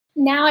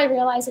now I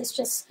realize it's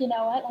just, you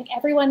know what, like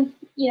everyone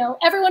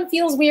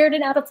feels weird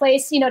and out of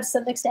place, you know, to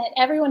some extent.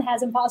 Everyone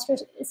has imposter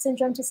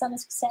syndrome to some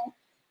extent,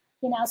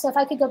 you know. So if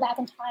I could go back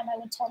in time, I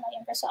would tell my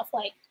younger self,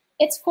 like,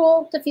 it's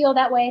cool to feel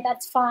that way.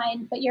 That's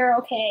fine, but you're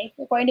okay.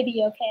 You're going to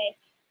be okay.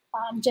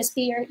 Just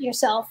be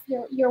yourself,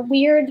 your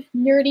weird,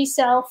 nerdy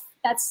self.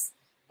 That's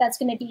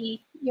going to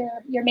be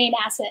your main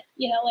asset,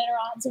 you know, later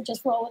on. So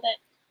just roll with it.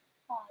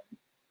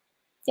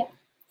 Yeah.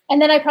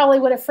 And then I probably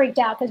would have freaked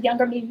out because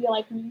younger me would be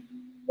like,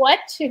 what?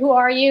 Who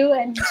are you?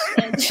 And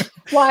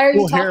why are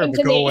you talking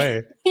to me? Go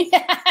away.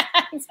 Yeah,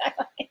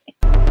 exactly.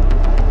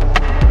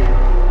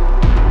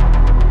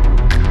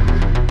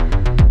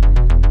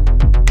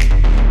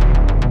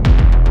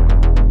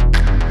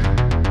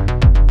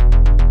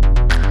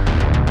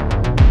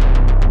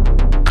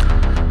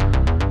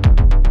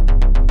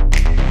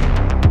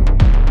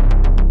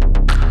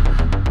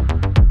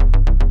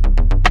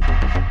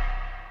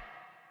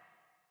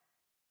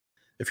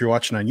 If you're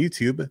watching on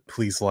YouTube,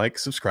 please like,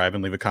 subscribe,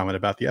 and leave a comment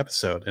about the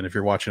episode. And if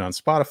you're watching on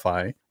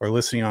Spotify or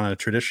listening on a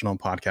traditional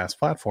podcast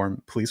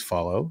platform, please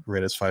follow,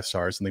 rate us 5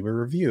 stars, and leave a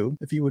review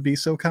if you would be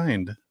so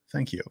kind.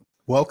 Thank you.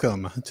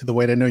 Welcome to the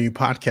Way to Know You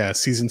podcast,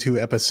 Season 2,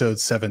 Episode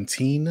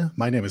 17.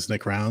 My name is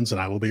Nick Rounds,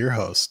 and I will be your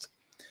host.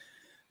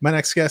 My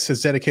next guest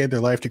has dedicated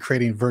their life to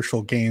creating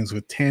virtual games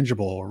with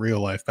tangible,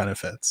 real-life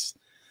benefits.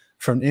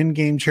 From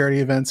in-game charity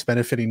events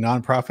benefiting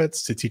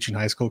nonprofits to teaching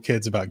high school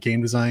kids about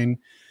game design,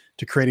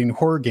 to creating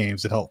horror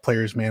games that help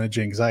players manage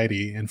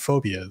anxiety and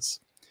phobias.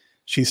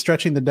 She's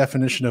stretching the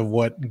definition of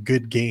what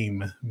good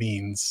game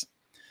means.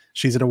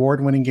 She's an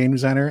award-winning game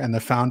designer and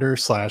the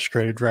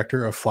founder/creative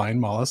director of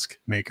Flying Mollusk,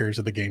 makers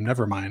of the game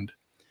Nevermind.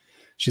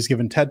 She's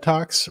given TED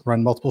Talks,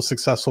 run multiple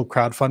successful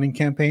crowdfunding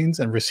campaigns,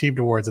 and received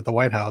awards at the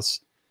White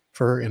House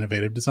for her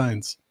innovative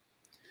designs.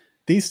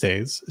 These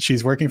days,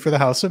 she's working for the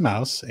House of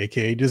Mouse,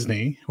 aka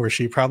Disney, where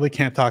she probably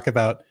can't talk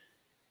about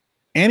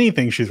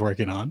anything she's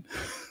working on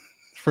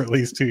for at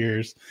least 2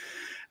 years.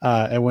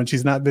 And when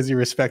she's not busy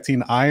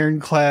respecting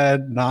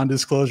ironclad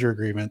non-disclosure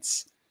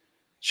agreements,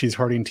 she's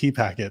hoarding tea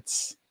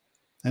packets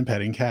and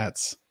petting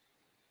cats.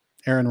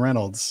 Erin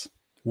Reynolds,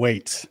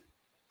 wait,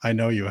 I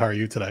know you. How are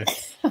you today?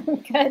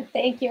 I'm good,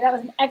 thank you. That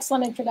was an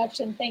excellent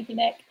introduction. Thank you,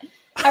 Nick.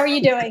 How are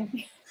you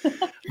doing?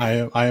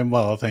 I am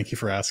well, thank you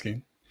for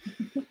asking.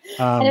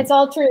 And it's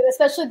all true,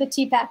 especially the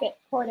tea packet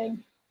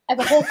hoarding. I have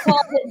a whole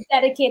closet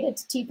dedicated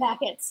to tea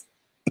packets.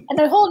 And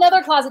a whole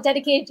other closet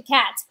dedicated to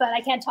cats, but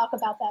I can't talk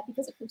about that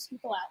because it creeps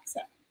people out.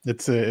 So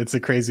it's a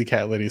crazy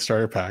cat lady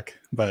starter pack,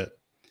 but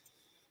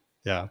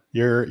yeah,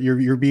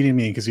 you're beating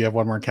me because you have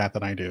one more cat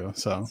than I do.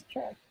 So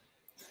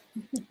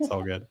it's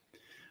all good.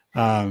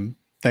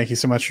 Thank you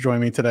so much for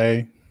joining me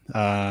today.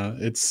 I've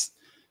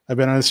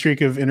been on a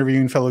streak of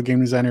interviewing fellow game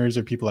designers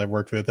or people I've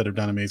worked with that have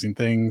done amazing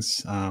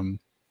things.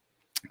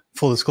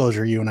 Full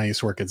disclosure, you and I used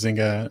to work at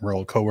Zynga. We're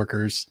old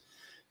coworkers,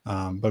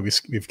 but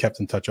we've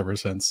kept in touch ever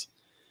since.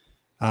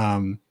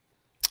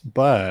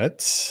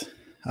 But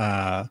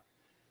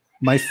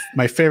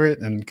my favorite,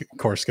 and of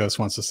course Ghost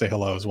wants to say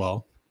hello as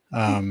well.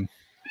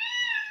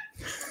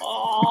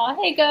 Aw,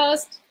 hey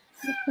Ghost.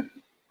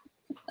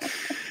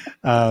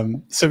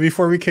 So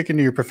before we kick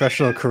into your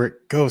professional career,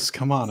 Ghost,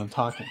 come on, I'm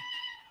talking.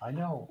 I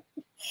know.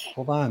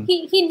 Hold on.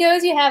 He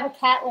knows you have a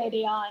cat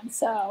lady on,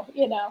 so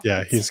you know.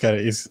 Yeah, he's got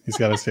to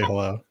say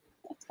hello.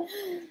 All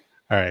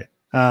right.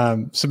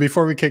 So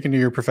before we kick into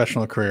your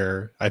professional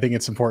career, I think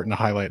it's important to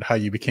highlight how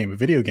you became a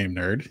video game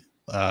nerd.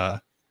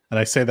 And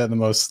I say that in the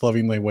most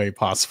lovingly way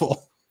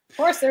possible. Of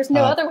course, there's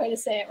no other way to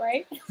say it,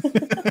 right?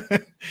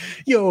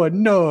 You're a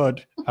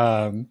nerd.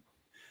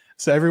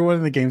 So everyone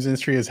in the games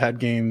industry has had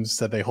games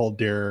that they hold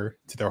dear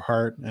to their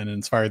heart and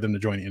inspired them to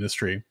join the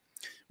industry.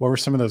 What were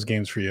some of those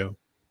games for you?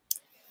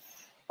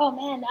 Oh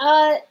man,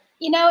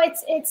 you know,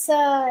 it's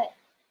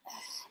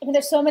I mean,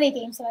 there's so many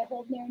games that I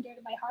hold near and dear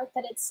to my heart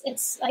that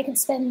it's I can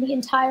spend the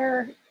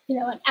entire, you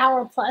know, an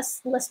hour plus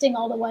listing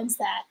all the ones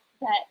that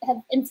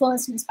have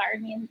influenced and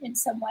inspired me in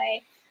some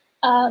way.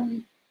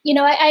 You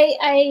know,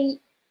 I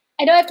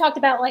know I've talked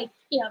about, like,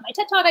 you know, my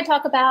TED Talk, I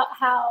talk about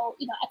how,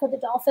 you know, Echo the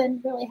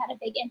Dolphin really had a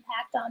big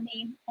impact on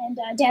me, and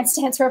Dance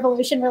Dance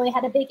Revolution really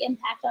had a big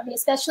impact on me,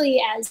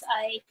 especially as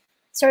I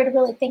started to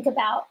really think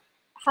about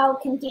how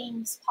can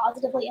games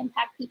positively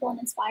impact people and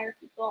inspire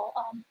people.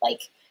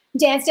 Like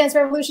Dance Dance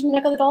Revolution and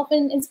Echo the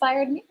Dolphin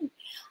inspired me.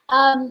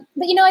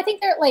 But, you know, I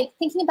think they're, like,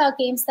 thinking about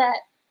games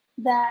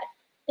that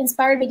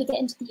inspired me to get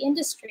into the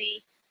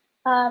industry.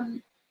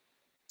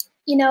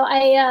 You know,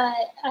 I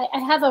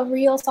have a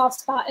real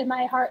soft spot in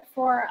my heart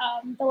for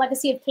the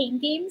Legacy of Kain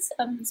games,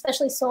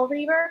 especially Soul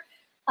Reaver.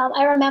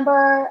 I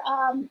remember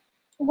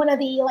one of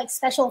the, like,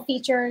 special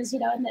features, you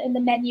know, in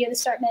the menu, the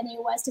start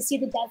menu, was to see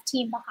the dev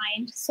team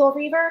behind Soul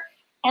Reaver,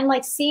 and,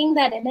 like, seeing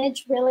that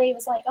image really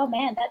was like, oh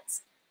man, that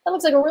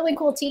looks like a really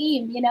cool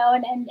team, you know,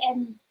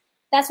 and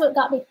that's what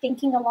got me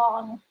thinking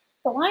along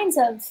the lines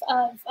of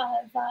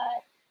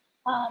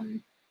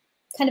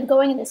kind of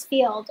going in this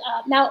field.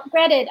 Now,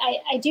 granted,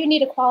 I do need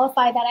to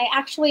qualify that I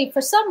actually,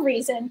 for some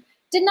reason,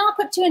 did not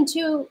put two and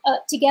two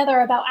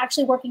together about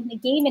actually working in the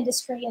game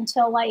industry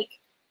until, like,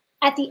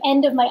 at the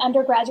end of my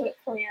undergraduate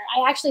career.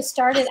 I actually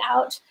started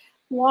out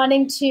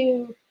wanting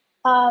to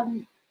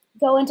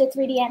go into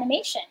 3D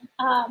animation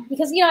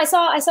because, you know, I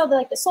saw the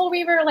like the Soul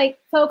Reaver like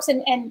folks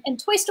and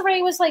Toy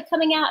Story was like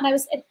coming out,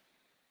 and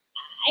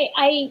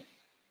I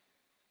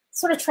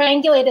sort of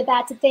triangulated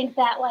that to think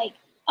that like,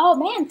 oh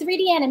man,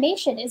 3D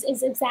animation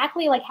is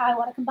exactly like how I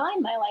want to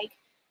combine my like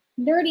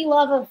nerdy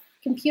love of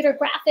computer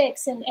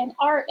graphics and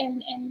art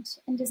and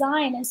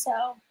design. And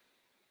so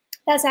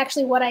that's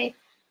actually what I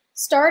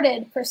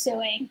started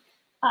pursuing.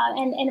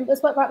 And it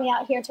was what brought me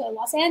out here to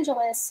Los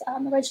Angeles,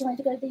 originally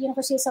to go to the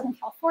University of Southern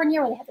California,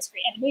 where they had this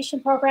great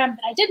animation program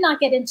that I did not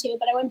get into,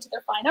 but I went to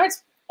their fine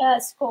arts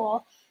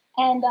school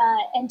and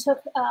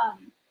took,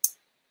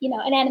 you know,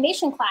 an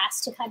animation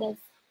class to kind of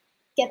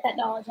get that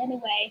knowledge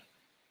anyway.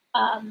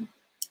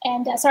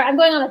 Sorry, I'm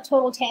going on a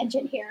total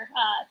tangent here,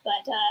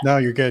 but no,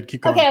 you're good.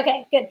 Keep going.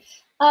 Okay, good.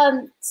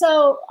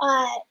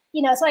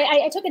 You know, so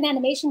I took an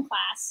animation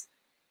class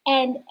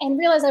and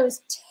realized I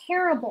was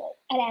terrible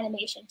at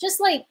animation. Just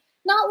like,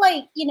 not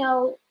like, you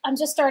know, I'm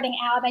just starting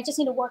out, I just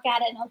need to work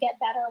at it and I'll get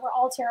better. We're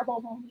all terrible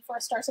when we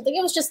first start something.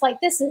 It was just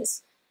like, this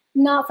is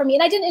not for me.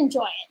 And I didn't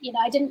enjoy it. You know,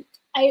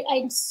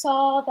 I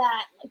saw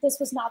that like, this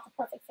was not the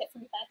perfect fit for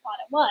me that I thought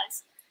it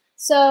was.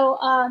 So,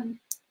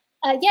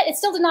 yet it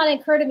still did not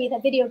occur to me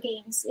that video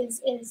games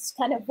is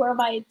kind of where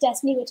my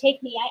destiny would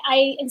take me.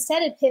 I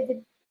instead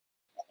pivoted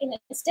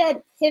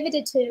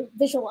to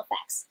visual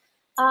effects,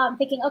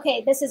 thinking,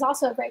 okay, this is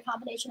also a great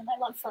combination of my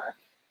love for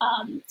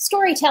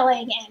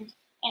storytelling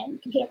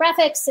and computer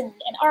graphics and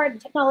art and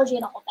technology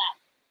and all of that.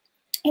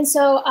 And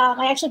so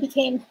I actually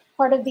became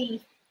part of the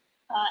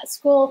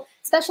school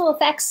special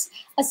effects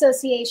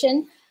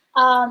association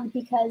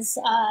because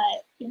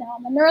you know,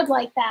 I'm a nerd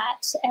like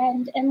that,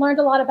 and learned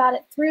a lot about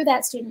it through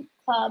that student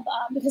club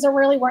because there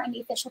really weren't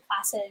any official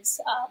classes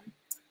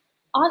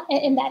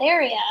in that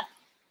area.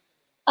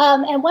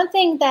 And one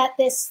thing that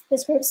this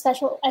group,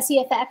 Special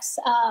SEFX,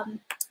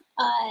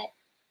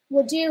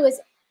 would do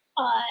is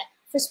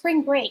for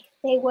spring break,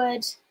 they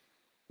would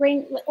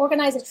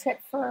organize a trip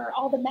for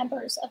all the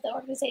members of the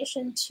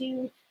organization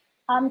to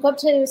go up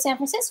to San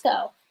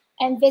Francisco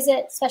and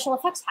visit special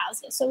effects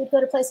houses. So we'd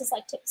go to places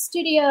like Tip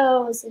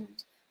Studios and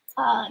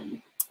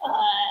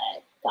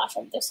gosh,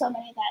 there's so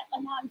many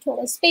that now I'm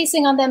totally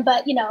spacing on them,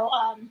 but you know,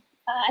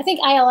 I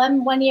think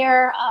ILM one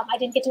year, I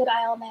didn't get to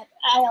ILM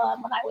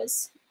when I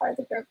was part of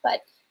the group,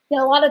 but you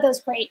know, a lot of those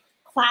great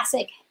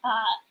classic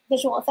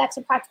visual effects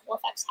and practical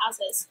effects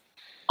houses.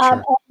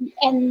 Sure.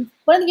 And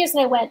one of the years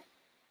that I went,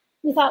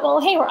 we thought, well,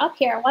 hey, we're up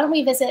here. Why don't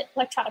we visit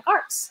Electronic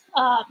Arts?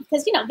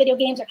 Because, you know, video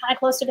games are kind of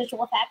close to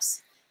visual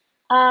effects.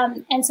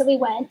 And so we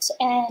went,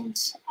 and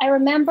I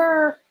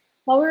remember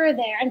while we were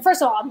there, and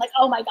first of all, I'm like,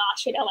 oh my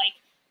gosh, you know, like,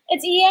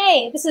 it's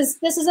EA.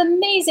 This is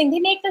amazing. They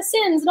make The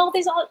Sims and all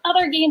these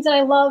other games that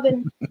I love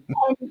and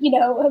you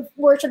know, have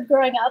worshipped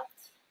growing up.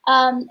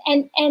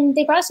 And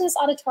they brought us to this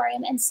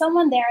auditorium, and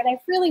someone there, and I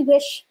really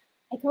wish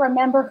I could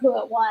remember who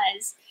it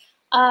was,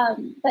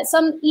 but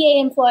some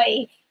EA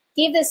employee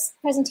gave this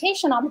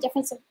presentation on the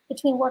difference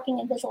between working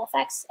in visual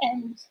effects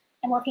and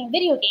working in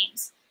video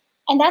games.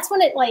 And that's when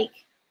it like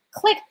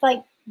clicked,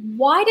 like,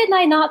 why didn't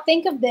I not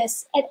think of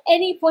this at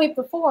any point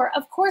before?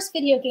 Of course,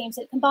 video games,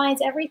 it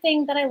combines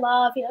everything that I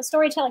love, you know,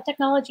 storytelling,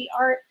 technology,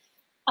 art,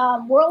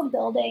 world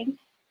building,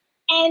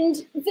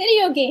 and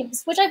video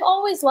games, which I've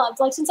always loved,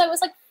 like since I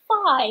was like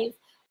 5.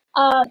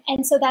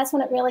 And so that's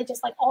when it really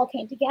just like all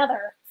came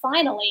together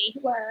finally,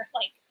 where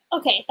like,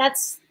 okay,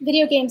 that's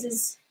video games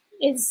is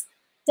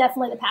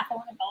definitely the path I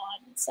want to go on.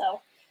 And so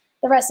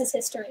the rest is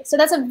history. So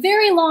that's a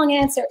very long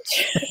answer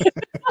to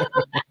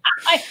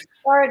I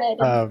started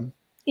the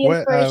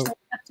inspiration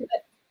up to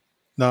it.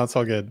 No, it's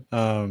all good.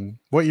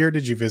 What year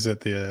did you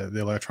visit the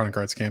Electronic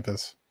Arts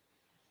campus?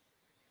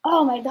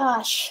 Oh my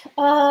gosh.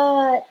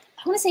 I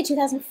want to say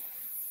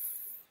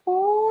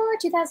 2004,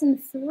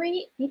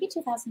 2003, maybe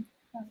 2000.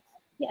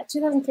 Yeah,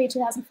 2003,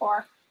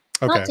 2004.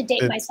 Okay. Not to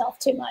date myself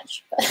too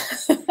much.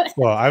 But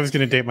well, I was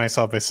going to date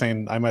myself by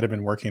saying I might have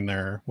been working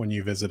there when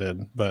you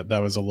visited, but that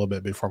was a little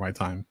bit before my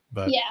time.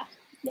 But yeah,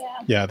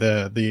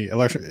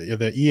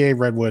 the EA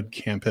Redwood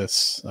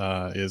campus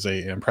is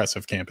a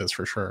impressive campus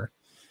for sure.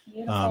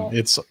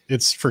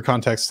 It's for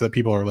context that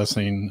people are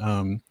listening.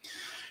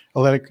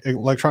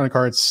 Electronic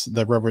Arts,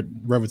 the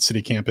Redwood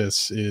City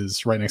campus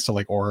is right next to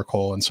like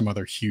Oracle and some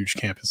other huge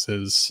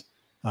campuses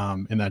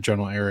in that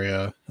general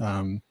area.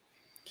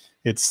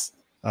 It's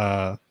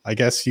I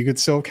guess you could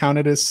still count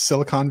it as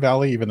Silicon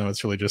Valley, even though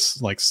it's really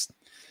just like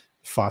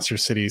Foster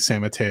City,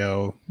 San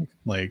Mateo,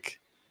 like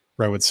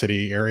Redwood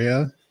City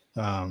area.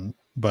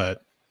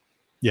 But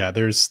yeah,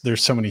 there's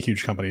so many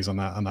huge companies on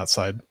that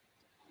side,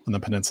 on the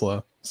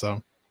peninsula.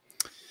 So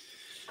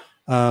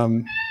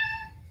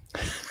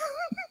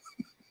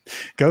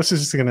Ghost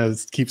is just gonna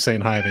keep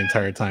saying hi the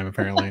entire time,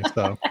 apparently.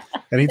 So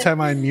anytime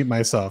I mute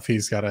myself,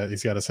 he's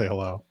gotta say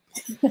hello.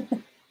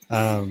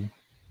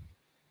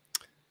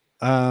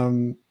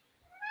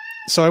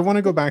 So I want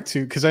to go back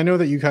to, because I know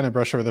that you kind of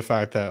brush over the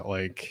fact that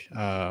like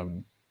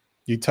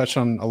you touched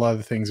on a lot of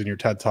the things in your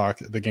TED Talk,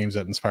 the games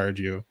that inspired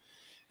you.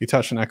 You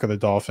touched on Echo the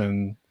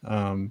Dolphin,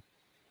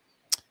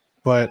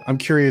 but I'm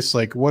curious,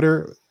 like,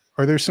 are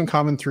there some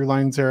common through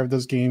lines there of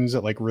those games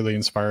that like really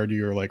inspired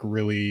you, or like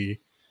really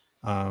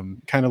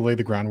kind of lay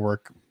the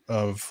groundwork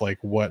of like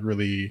what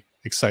really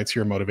excites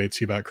you or motivates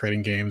you about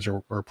creating games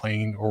or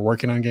playing or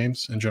working on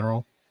games in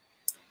general?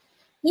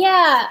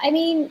 Yeah, I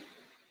mean,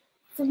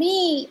 for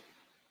me,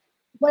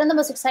 one of the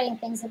most exciting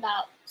things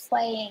about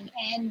playing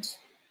and,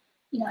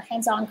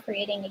 hands-on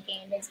creating a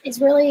game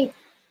is really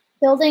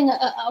building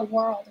a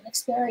world, an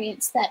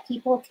experience that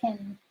people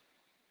can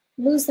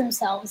lose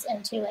themselves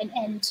into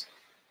and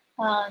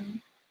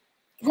kind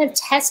of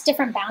test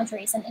different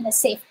boundaries in a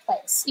safe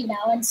place,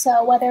 And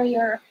so whether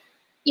you're,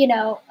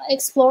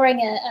 exploring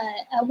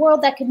a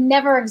world that could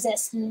never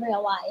exist in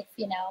real life,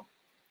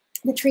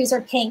 the trees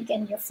are pink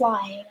and you're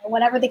flying, or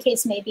whatever the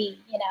case may be,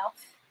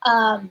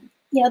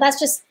 that's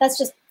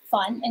just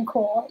fun and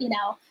cool,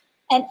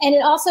 and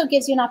it also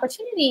gives you an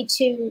opportunity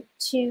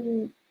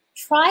to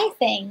try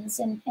things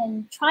and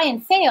try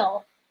and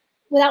fail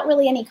without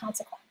really any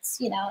consequence,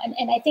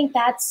 and I think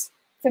that's,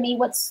 for me,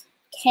 what's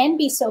can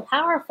be so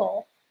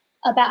powerful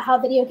about how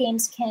video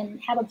games can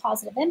have a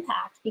positive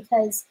impact,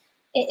 because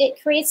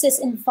it creates this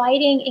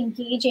inviting,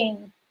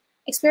 engaging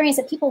experience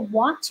that people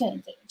want to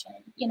engage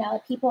in,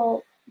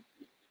 people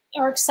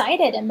are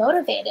excited and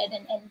motivated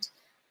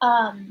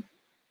and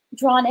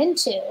drawn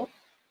into,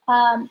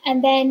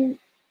 and then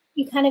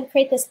you kind of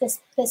create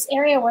this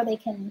area where they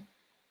can,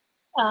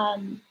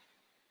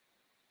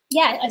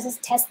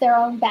 just test their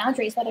own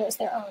boundaries, whether it's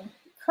their own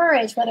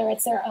courage, whether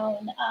it's their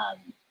own,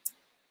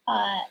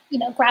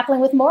 grappling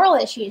with moral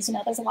issues.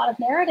 There's a lot of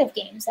narrative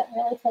games that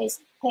really place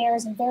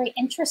players in very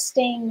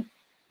interesting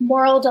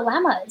moral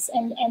dilemmas,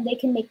 and they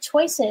can make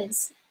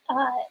choices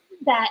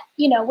that,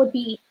 would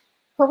be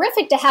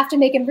horrific to have to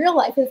make in real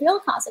life with real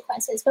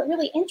consequences, but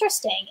really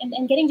interesting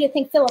and getting to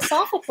think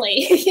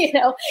philosophically,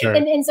 Sure.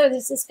 and so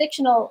there's this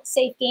fictional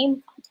safe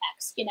game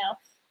context,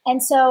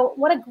 and so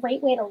what a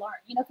great way to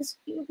learn, because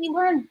we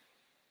learn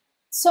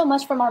so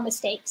much from our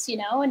mistakes,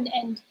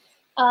 and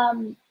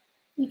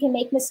you can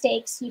make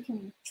mistakes, you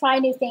can try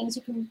new things,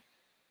 you can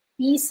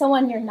be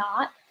someone you're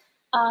not,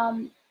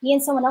 be in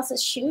someone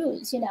else's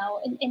shoes, in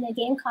a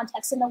game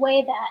context, in a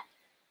way that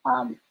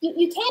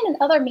you can in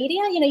other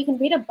media. You can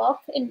read a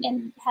book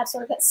and have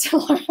sort of that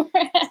similar,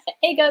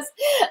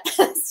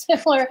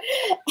 similar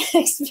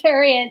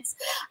experience,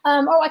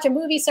 or watch a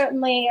movie,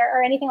 certainly,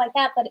 or anything like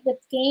that. But with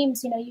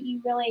games,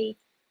 you really,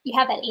 you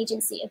have that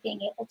agency of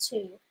being able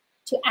to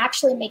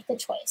actually make the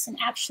choice and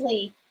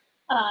actually,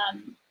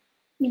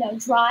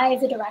 drive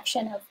the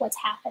direction of what's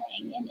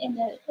happening in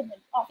the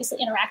obviously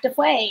interactive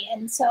way.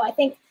 And so I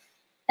think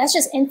that's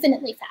just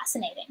infinitely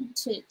fascinating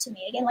to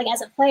me, again, like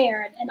as a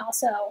player, and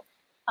also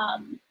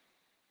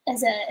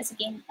as a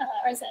game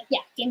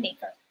game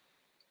maker.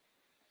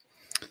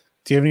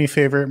 Do you have any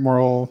favorite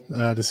moral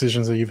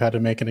decisions that you've had to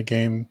make in a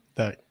game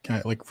that kind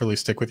of like really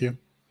stick with you?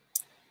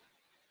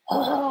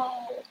 Oh,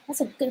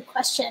 that's a good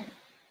question.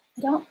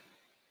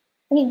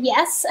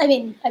 Yes.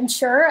 I'm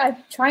sure. I'm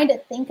trying to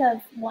think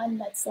of one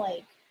that's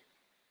like,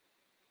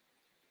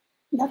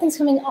 nothing's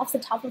coming off the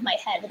top of my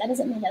head, but that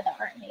doesn't mean that there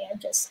aren't any.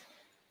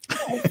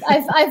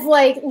 I've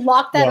like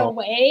locked that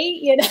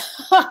away,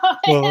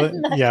 Well,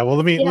 yeah. Well,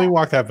 let me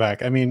walk that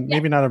back.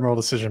 Maybe not a moral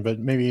decision, but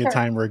maybe a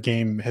time where a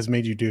game has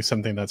made you do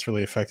something that's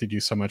really affected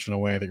you so much in a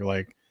way that you're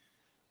like,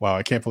 wow,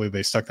 I can't believe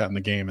they stuck that in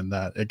the game and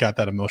that it got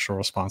that emotional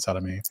response out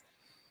of me.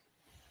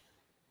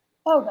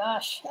 Oh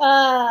gosh.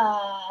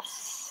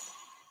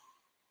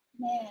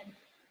 Man.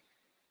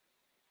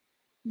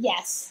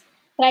 Yes.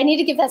 But I need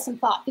to give that some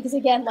thought, because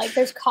again, like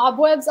there's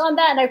cobwebs on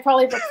that, and I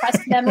probably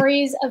repressed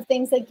memories of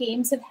things that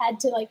games have had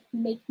to like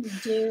make me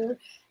do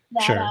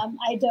that. Sure.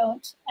 I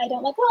don't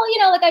like. Well,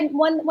 like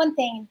one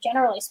thing,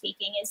 generally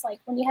speaking, is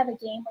like when you have a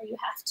game where you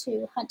have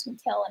to hunt and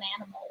kill an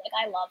animal. Like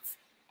I love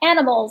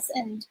animals,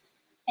 and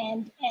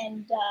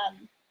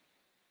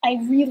I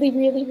really,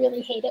 really,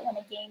 really hate it when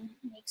a game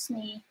makes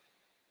me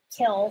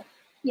kill,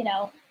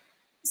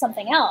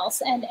 something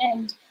else,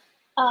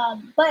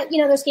 but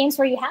there's games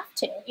where you have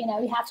to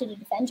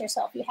defend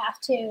yourself. You have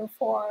to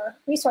for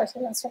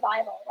resources and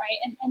survival,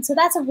 right? And so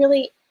that's an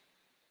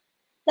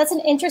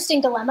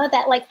interesting dilemma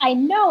that, like, I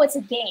know it's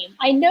a game.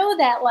 I know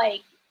that,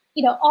 like,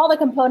 all the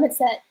components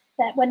that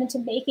went into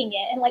making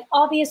it, and like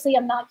obviously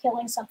I'm not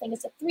killing something.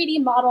 It's a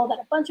 3D model that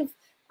a bunch of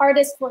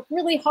artists worked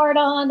really hard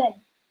on, and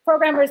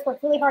programmers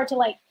worked really hard to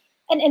like,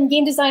 and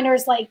game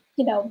designers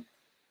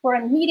were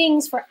in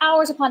meetings for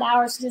hours upon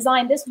hours to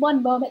design this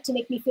one moment to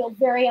make me feel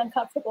very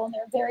uncomfortable, and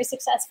they're very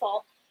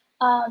successful.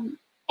 And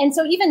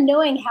so even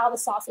knowing how the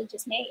sausage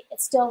is made,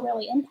 it still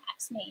really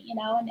impacts me,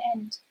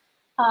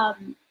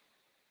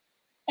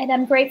 and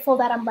I'm grateful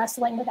that I'm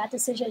wrestling with that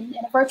decision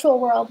in a virtual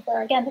world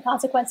where, again, the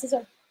consequences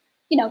are,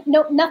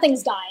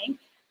 nothing's dying,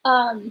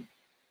 and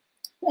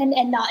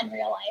not in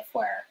real life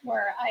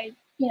where I,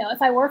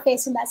 if I were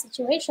faced in that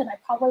situation, I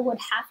probably would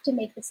have to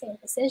make the same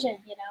decision,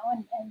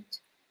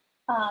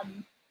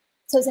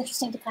 so it's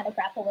interesting to kind of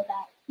grapple with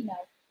that,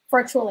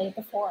 virtually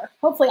before.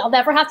 Hopefully I'll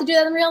never have to do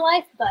that in real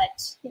life,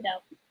 but,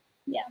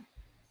 yeah.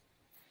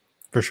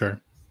 For sure.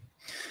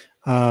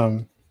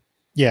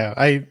 Yeah,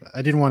 I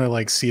didn't want to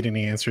like seed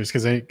any answers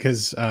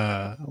because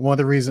one of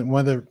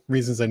the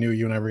reasons I knew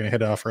you and I were gonna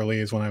hit it off early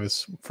is when I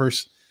was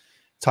first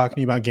talking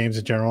to you about games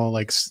in general.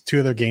 Like two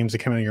other games that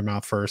came out of your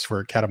mouth first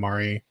were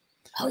Katamari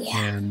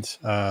and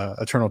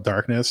Eternal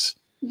Darkness.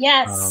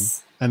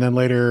 Yes. And then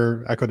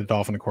later Echo the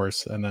Dolphin, of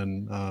course. And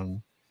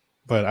then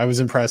but I was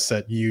impressed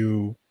that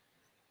you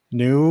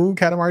knew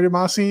Katamari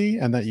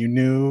Damacy and that you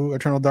knew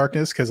Eternal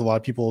Darkness, because a lot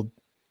of people,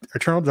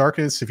 Eternal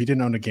Darkness, if you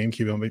didn't own a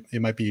GameCube,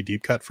 it might be a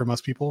deep cut for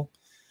most people.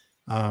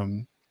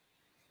 But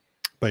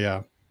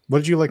yeah, what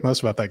did you like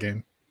most about that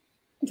game?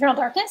 Eternal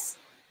Darkness?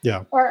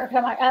 Yeah. Or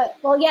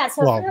well, yeah.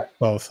 So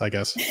both, I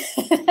guess.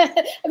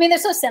 I mean, they're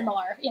so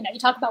similar. You know, you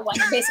talk about one,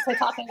 you're basically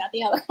talking about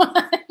the other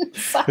one.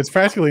 So, it's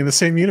practically in the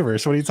same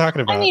universe. What are you talking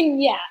about? I mean,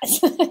 yeah.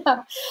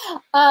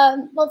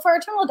 Well, for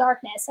Eternal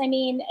Darkness, I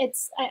mean,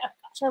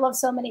 I love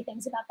so many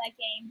things about that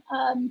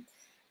game.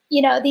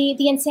 You know,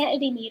 the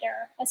insanity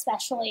meter,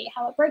 especially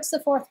how it breaks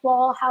the fourth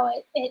wall, how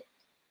it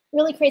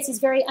really creates these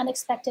very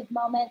unexpected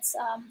moments.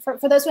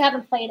 For those who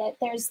haven't played it,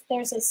 there's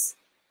this.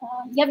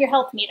 You have your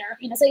health meter,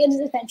 you know, so it's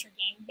an adventure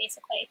game,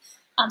 basically.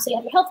 So you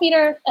have your health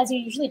meter, as you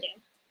usually do,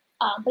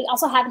 but you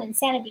also have an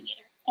insanity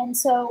meter. And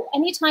so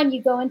anytime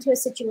you go into a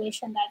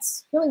situation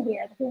that's really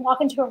weird, if you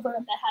walk into a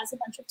room that has a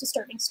bunch of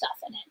disturbing stuff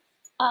in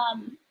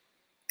it,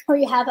 or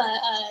you have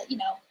you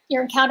know,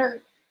 you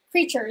encounter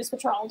creatures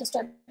which are all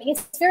disturbing,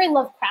 it's very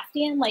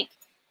Lovecraftian. Like,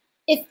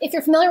 if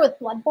you're familiar with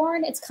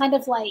Bloodborne, it's kind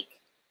of like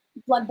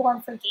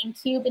Bloodborne for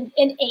GameCube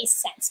in a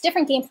sense.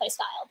 Different gameplay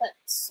style, but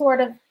sort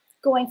of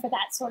going for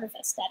that sort of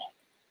aesthetic.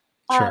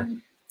 Sure.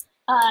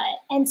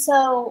 And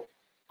so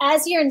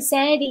as your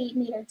insanity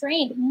meter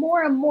drained,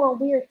 more and more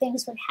weird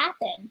things would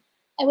happen.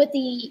 And with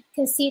the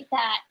conceit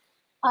that,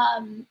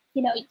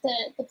 you know,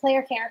 the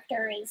player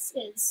character is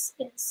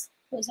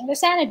losing their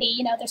sanity,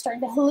 you know, they're starting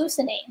to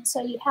hallucinate. And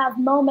so you have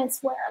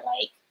moments where,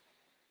 like,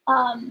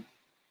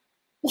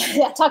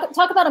 yeah,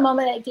 talk about a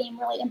moment that a game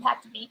really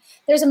impacted me.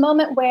 There's a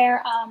moment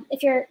where,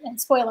 if you're,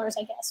 and spoilers,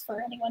 I guess, for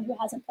anyone who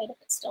hasn't played it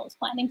but still is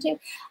planning to,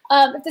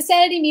 if the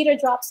sanity meter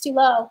drops too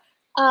low,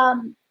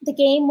 the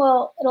game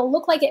it'll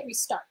look like it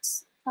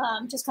restarts,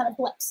 just kind of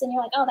blips, and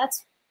you're like, oh,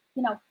 that's,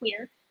 you know,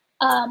 weird.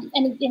 And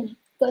it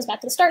goes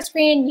back to the start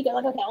screen, and you go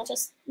like, okay, I'll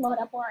just load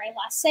up where I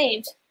last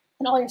saved,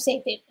 and all your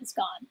save data is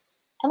gone.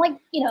 And like,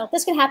 you know,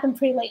 this can happen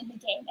pretty late in the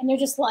game, and you're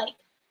just like,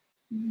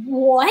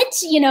 what?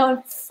 You know,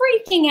 I'm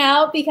freaking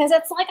out because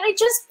it's like, I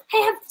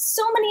have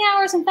so many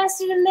hours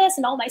invested in this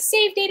and all my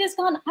save data is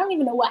gone. I don't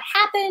even know what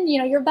happened. You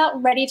know, you're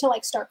about ready to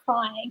like start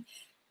crying.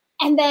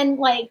 And then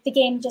like the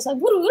game just like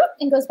whoop, whoop,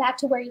 and goes back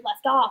to where you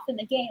left off in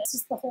the game. It's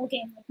just the whole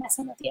game like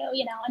messing with you,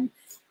 you know,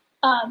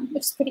 and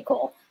which is pretty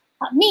cool.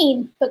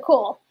 Mean, but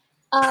cool.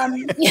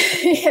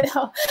 You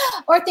know,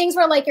 or things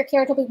where like your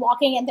character will be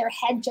walking and their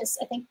head just,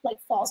 I think, like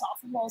falls off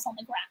and rolls on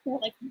the ground. You're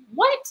like,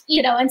 what?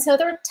 You know, and so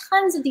there are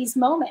tons of these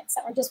moments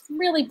that were just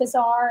really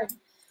bizarre.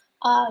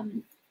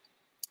 And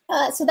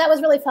so that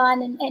was really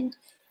fun. And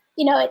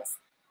you know,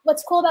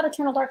 what's cool about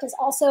Eternal Darkness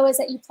also is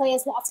that you play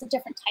as lots of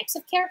different types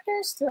of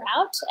characters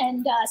throughout.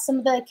 And some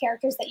of the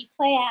characters that you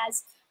play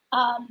as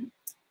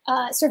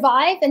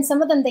survive, and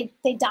some of them,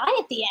 they die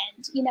at the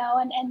end, you know,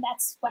 and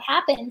that's what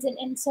happens.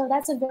 And so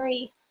that's a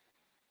very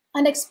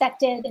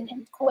unexpected and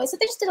cool way. So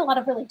they just did a lot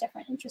of really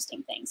different,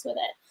 interesting things with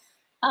it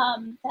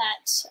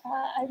that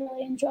I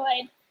really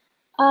enjoyed.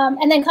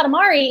 And then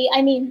Katamari,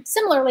 I mean,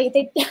 similarly,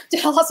 they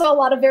did also a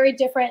lot of very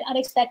different,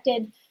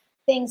 unexpected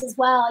things as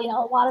well. You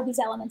know, a lot of these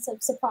elements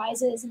of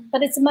surprises,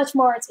 but it's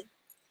a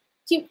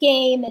cute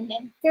game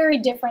and very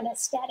different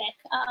aesthetic.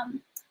 And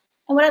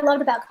what I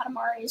loved about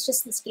Katamari is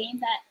just this game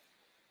that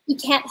you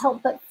can't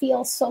help but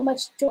feel so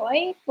much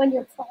joy when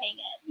you're playing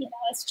it. You know,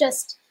 it's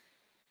just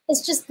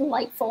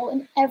delightful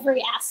in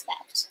every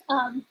aspect.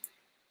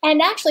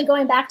 And actually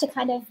going back to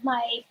kind of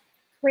my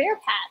career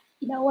path,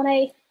 you know, when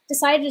I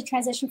decided to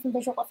transition from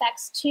visual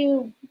effects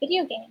to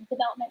video game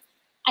development,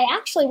 I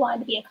actually wanted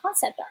to be a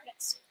concept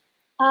artist.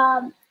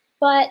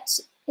 But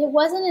it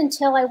wasn't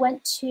until I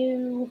went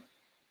to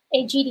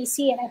a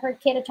GDC and I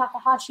heard Keita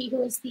Takahashi,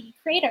 who is the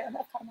creator of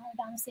Katamari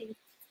Damacy,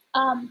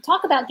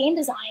 talk about game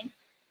design,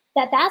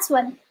 that's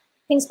when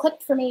things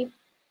clicked for me,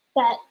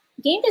 that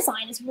game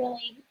design is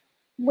really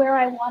where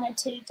I wanted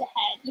to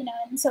head, you know.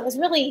 And so it was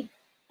really,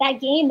 that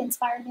game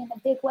inspired me in a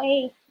big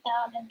way,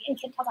 and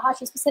Keita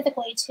Takahashi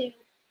specifically, to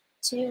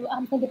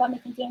think about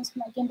making games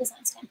from a game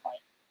design standpoint.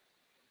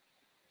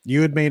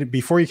 You had made,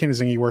 before you came to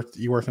Zing, you worked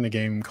in a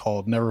game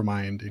called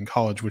Nevermind in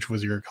college, which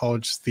was your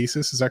college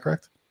thesis. Is that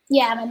correct?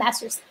 Yeah, my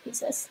master's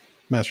thesis.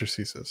 Master's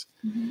thesis.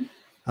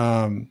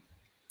 Mm-hmm.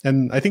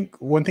 And I think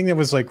one thing that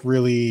was like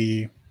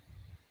really,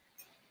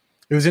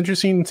 it was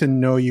interesting to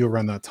know you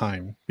around that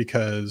time,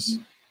 because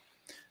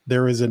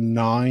there was a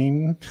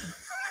 9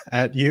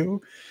 at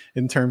you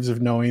in terms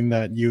of knowing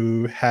that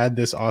you had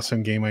this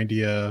awesome game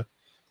idea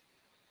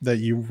that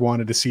you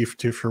wanted to see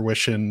to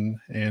fruition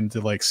and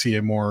to like see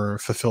a more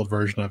fulfilled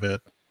version of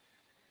it.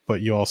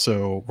 But you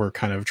also were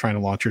kind of trying to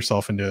launch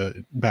yourself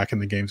into back in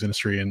the games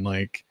industry and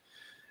like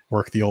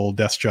work the old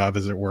desk job,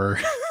 as it were,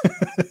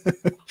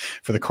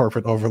 for the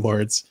corporate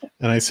overlords.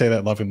 And I say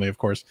that lovingly, of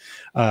course.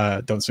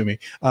 Don't sue me.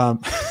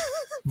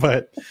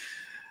 But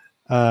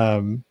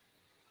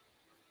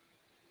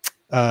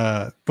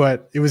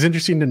it was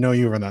interesting to know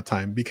you around that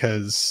time,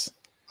 because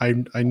I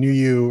knew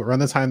you around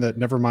the time that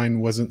Nevermind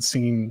wasn't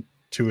seen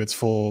to its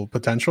full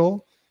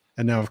potential.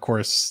 And now, of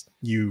course,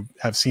 you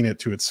have seen it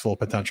to its full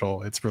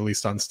potential. It's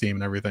released on Steam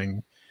and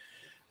everything.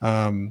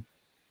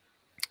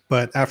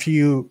 But after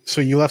you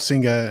left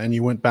Zynga and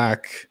you went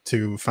back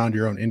to found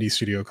your own indie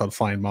studio called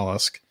Flying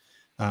Mollusk,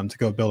 to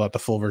go build out the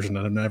full version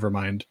of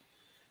Nevermind.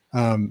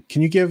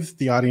 Can you give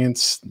the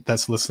audience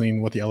that's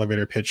listening what the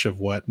elevator pitch of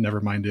what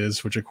Nevermind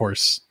is, which of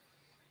course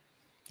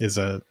is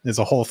a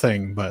whole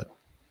thing, but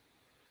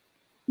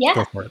yeah,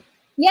 go for it.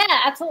 Yeah,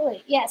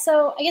 absolutely. Yeah.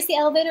 So I guess the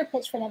elevator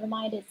pitch for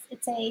Nevermind is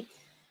it's a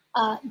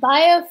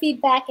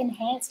biofeedback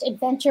enhanced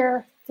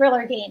adventure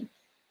thriller game.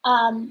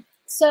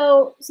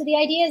 So the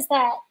idea is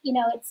that, you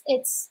know,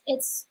 it's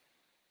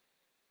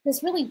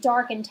this really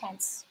dark,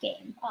 intense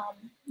game.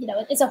 You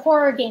know, it's a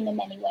horror game in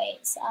many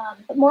ways,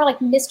 but more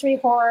like mystery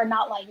horror,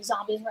 not like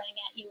zombies running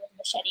at you with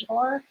machete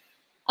horror.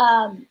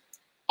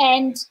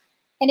 And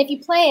if you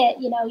play it,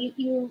 you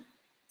know,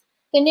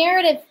 the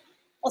narrative.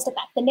 I'll step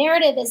back. The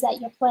narrative is that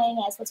you're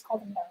playing as what's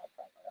called a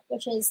neuroprober,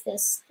 which is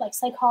this like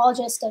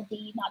psychologist of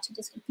the not too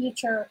distant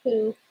future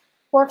who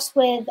works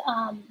with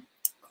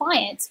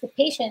clients, with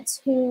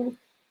patients who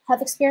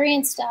have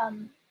experienced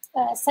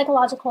a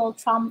psychological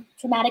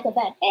traumatic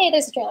event. Hey,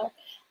 there's a trailer.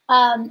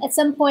 At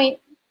some point,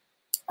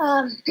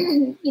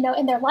 you know,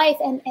 in their life,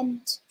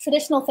 and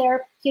traditional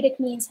therapeutic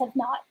means have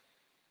not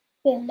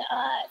been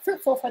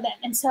fruitful for them.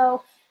 And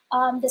so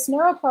this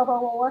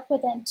neuroprober will work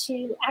with them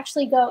to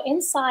actually go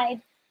inside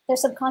their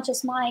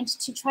subconscious mind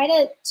to try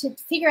to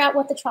figure out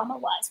what the trauma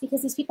was,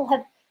 because these people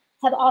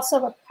have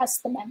also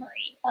repressed the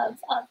memory of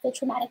the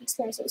traumatic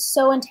experience. It was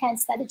so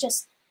intense that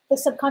the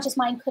subconscious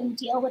mind couldn't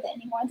deal with it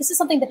anymore. And this is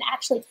something that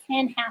actually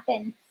can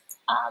happen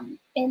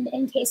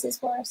in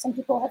cases where some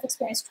people have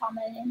experienced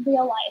trauma in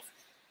real life.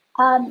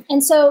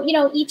 And so, you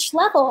know, each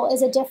level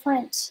is a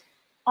different,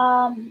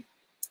 you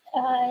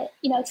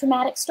know,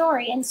 traumatic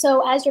story. And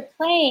so as you're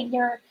playing,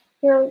 you're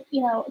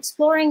you know,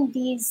 exploring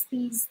these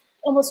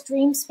almost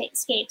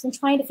dreamscapes and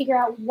trying to figure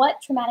out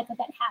what traumatic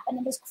event happened.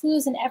 And there's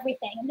clues in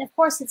everything. And of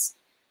course, it's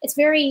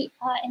very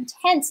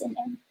intense and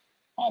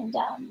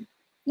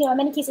you know, in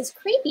many cases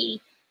creepy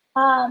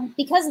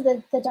because of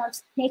the dark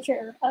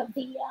nature of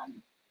the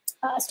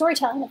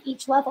storytelling of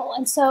each level.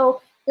 And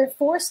so you're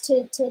forced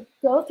to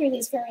go through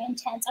these very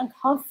intense,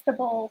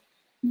 uncomfortable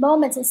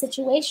moments and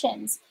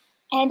situations.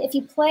 And if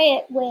you play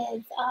it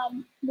with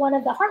one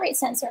of the heart rate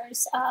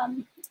sensors,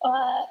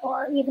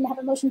 or even have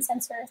a motion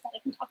sensor that I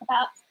can talk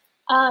about,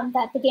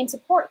 that the game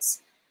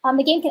supports,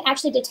 the game can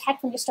actually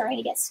detect when you're starting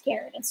to get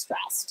scared and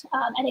stressed.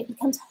 And it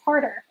becomes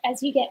harder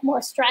as you get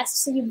more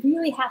stressed. So you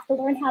really have to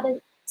learn how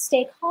to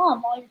stay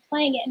calm while you're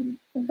playing it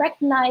and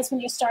recognize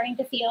when you're starting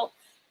to feel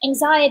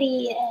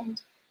anxiety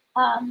and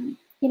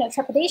you know,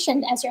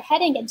 trepidation as you're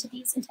heading into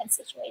these intense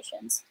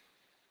situations.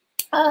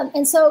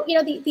 And so, you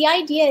know, the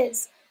idea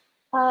is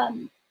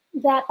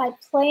that by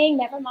playing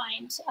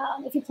Nevermind,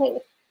 if you play it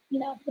with, you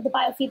know, with the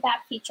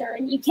biofeedback feature,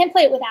 and you can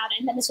play it without it,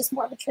 and then it's just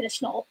more of a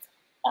traditional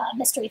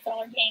mystery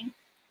thriller game.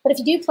 But if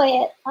you do play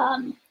it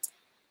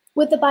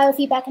with the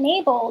biofeedback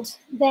enabled,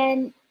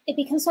 then it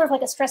becomes sort of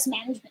like a stress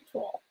management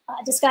tool,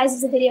 disguised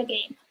as a video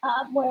game,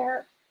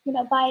 where, you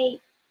know, by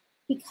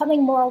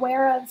becoming more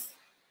aware of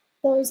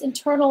those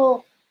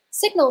internal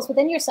signals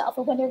within yourself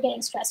of when you're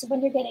getting stressed or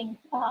when you're getting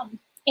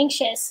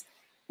anxious,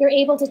 you're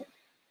able to,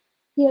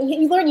 you know,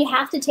 you learn you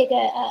have to take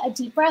a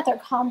deep breath or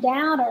calm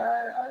down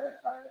or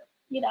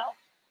you know,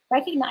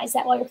 recognize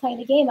that while you're playing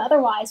the game.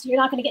 Otherwise, you're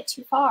not going to get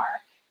too far.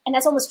 And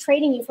that's almost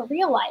training you for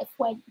real life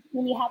when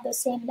you have those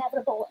same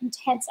inevitable,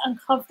 intense,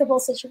 uncomfortable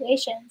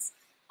situations,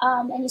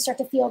 and you start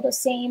to feel those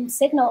same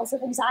signals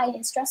of anxiety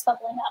and stress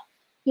bubbling up.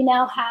 You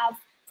now have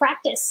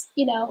practice,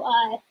 you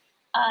know,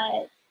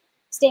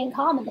 staying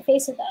calm in the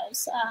face of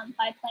those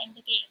by playing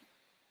the game.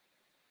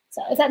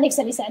 So if that makes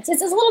any sense,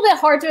 it's a little bit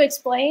hard to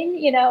explain,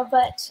 you know,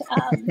 but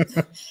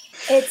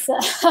it's,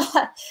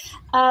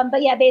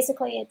 but yeah,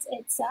 basically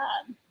it's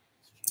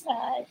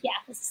yeah,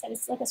 as I said,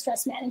 it's like a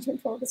stress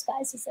management tool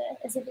disguised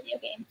as a video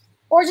game,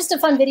 or just a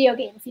fun video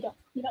game if you're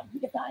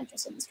not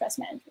interested in stress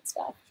management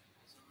stuff.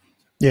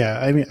 Yeah,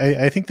 I mean,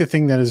 I think the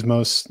thing that is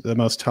the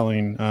most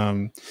telling,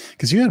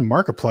 because you had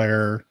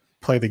Markiplier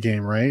play the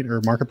game, right?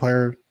 Or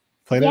Markiplier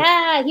played it?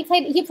 Yeah, he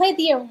played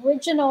the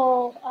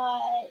original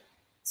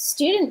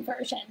student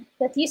version,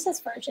 the thesis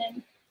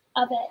version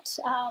of it,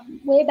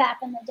 way back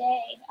in the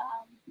day,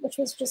 which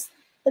was just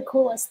the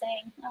coolest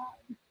thing.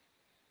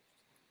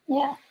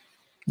 Yeah.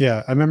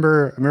 Yeah, I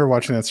remember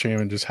watching that stream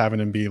and just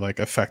having him be like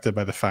affected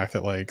by the fact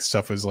that like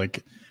stuff was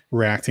like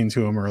reacting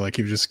to him, or like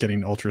he was just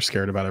getting ultra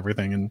scared about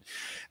everything. And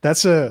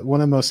that's one of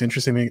the most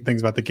interesting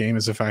things about the game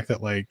is the fact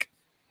that like,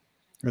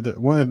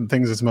 one of the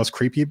things that's most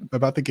creepy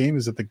about the game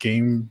is that the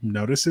game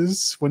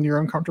notices when you're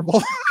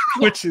uncomfortable,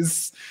 which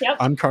is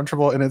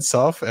uncomfortable in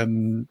itself.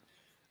 And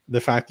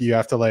the fact that you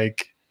have to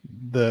like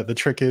the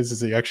trick is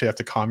that you actually have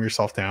to calm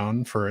yourself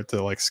down for it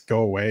to like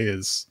go away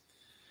is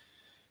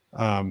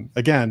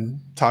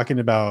again talking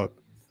about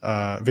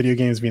video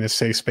games being a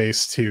safe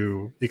space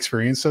to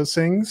experience those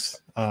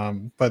things,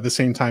 but at the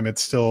same time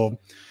it's still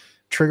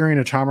triggering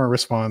a trauma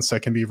response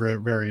that can be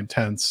very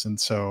intense. And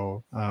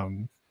so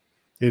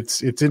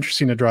it's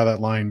interesting to draw that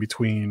line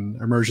between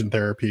immersion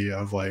therapy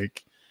of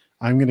like,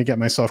 I'm going to get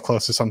myself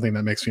close to something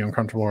that makes me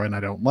uncomfortable and I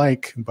don't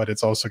like, but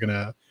it's also going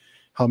to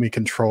help me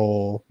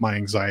control my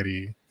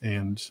anxiety.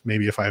 And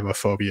maybe if I have a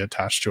phobia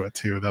attached to it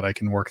too, that I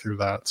can work through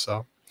that.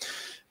 So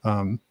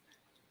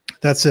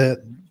that's it.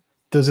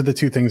 Those are the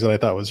two things that I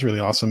thought was really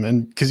awesome.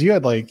 And because you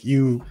had like,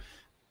 you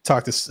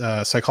talk to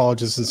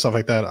psychologists and stuff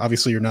like that.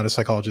 Obviously, you're not a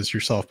psychologist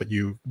yourself, but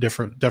you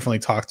definitely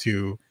talk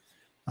to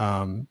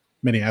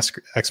many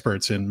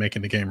experts in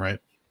making the game, right?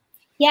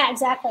 Yeah,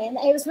 exactly. And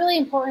it was really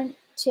important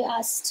to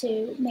us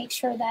to make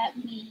sure that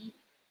we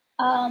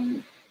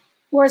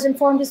were as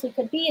informed as we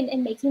could be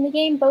in making the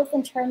game, both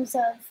in terms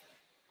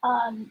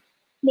of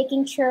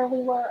making sure we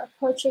were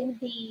approaching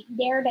the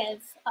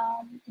narrative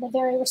in a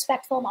very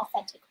respectful and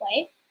authentic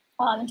way,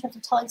 in terms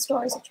of telling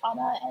stories of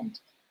trauma and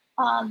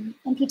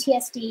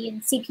PTSD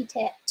and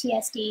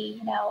CPTSD,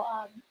 you know,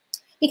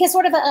 because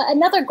sort of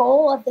another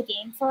goal of the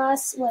game for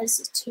us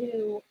was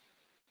to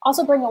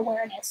also bring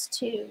awareness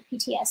to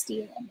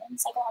PTSD and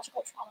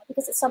psychological trauma,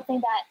 because it's something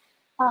that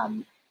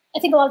I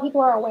think a lot of people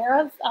are aware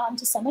of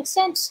to some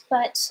extent,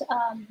 but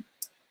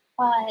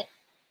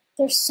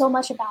there's so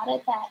much about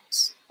it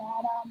that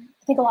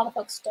I think a lot of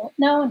folks don't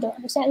know and don't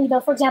understand. You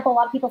know, for example, a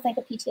lot of people think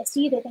of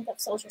PTSD, they think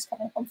of soldiers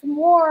coming home from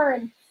war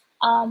and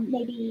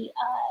maybe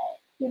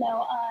you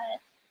know,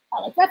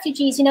 like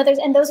refugees, you know,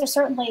 and those are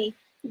certainly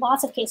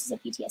lots of cases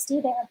of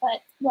PTSD there.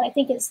 But what I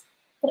think is,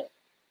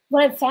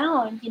 what I've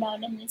found, you know,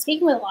 and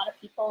speaking with a lot of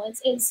people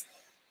is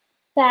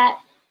that,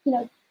 you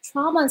know,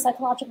 trauma and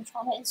psychological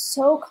trauma is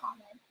so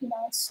common, you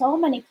know, and so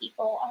many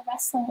people are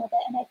wrestling with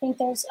it. And I think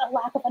there's a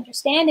lack of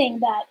understanding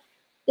that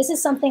this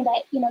is something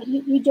that, you know,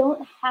 you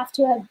don't have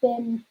to have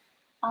been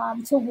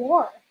to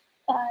war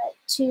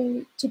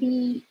to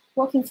be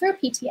working through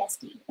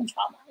PTSD and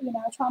trauma. You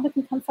know, trauma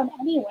can come from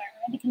anywhere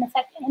and it can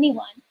affect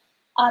anyone.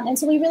 And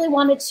so we really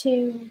wanted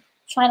to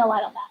shine a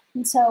light on that.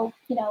 And so,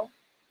 you know,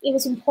 it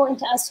was important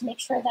to us to make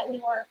sure that we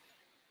were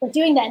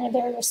doing that in a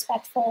very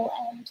respectful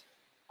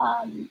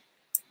and,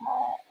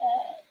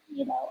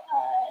 you know,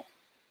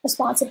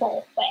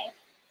 responsible way.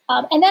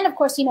 And then, of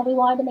course, you know, we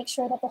wanted to make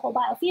sure that the whole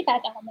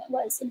biofeedback element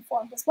was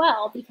informed as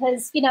well,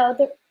 because, you know,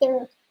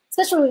 there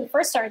especially when we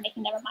first started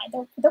making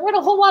Nevermind, there weren't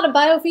a whole lot of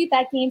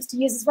biofeedback games to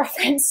use as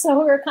reference. So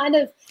we were kind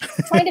of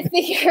trying to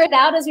figure it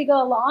out as we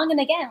go along. And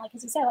again, like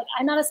as you said, like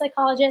I'm not a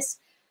psychologist.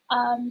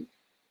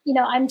 You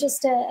know, I'm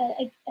just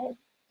a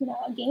you know,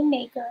 a game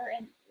maker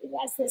and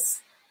has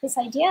this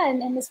idea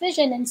and this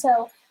vision. And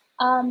so,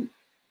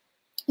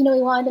 you know,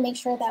 we wanted to make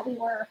sure that we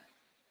were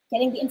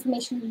getting the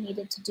information we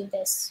needed to do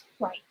this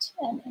right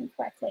and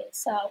correctly.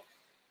 So,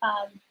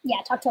 yeah,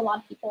 I talked to a lot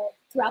of people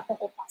throughout the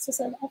whole process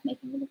of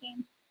making the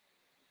game.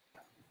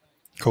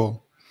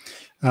 Cool.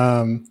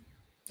 And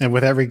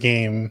with every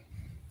game,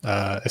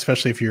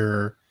 especially if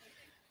you're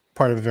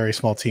part of a very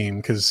small team,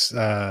 because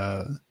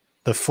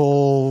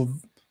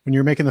when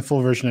you're making the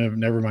full version of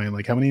Nevermind,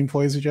 like how many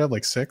employees did you have?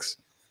 Like 6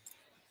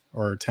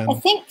 or 10? I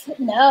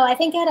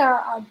think at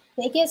our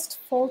biggest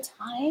full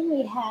time,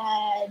 we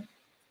had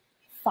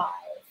 5.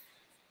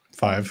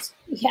 5?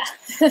 Yeah.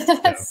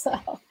 Yeah.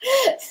 So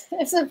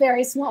it's a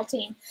very small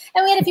team.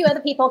 And we had a few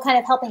other people kind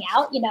of helping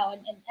out, you know,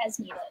 and as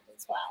needed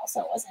as well.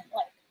 So it wasn't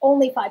like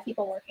only 5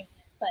 people working on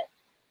it,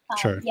 but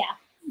sure. Yeah,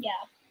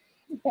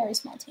 very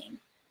small team.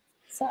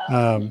 So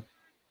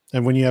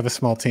and when you have a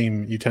small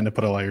team, you tend to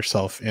put a lot of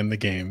yourself in the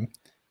game,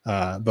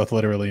 both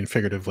literally and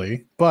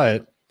figuratively.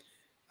 But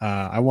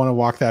I want to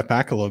walk that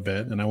back a little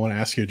bit, and I want to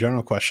ask you a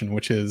general question,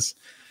 which is,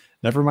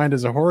 Nevermind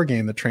is a horror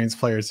game that trains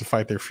players to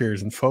fight their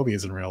fears and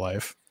phobias in real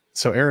life.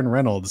 So, Erin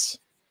Reynolds,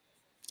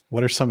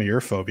 what are some of your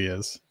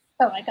phobias?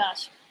 Oh my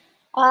gosh.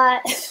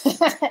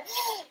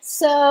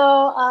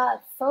 So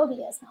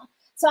phobias, huh?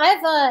 So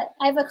I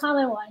have a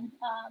common one,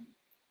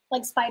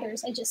 like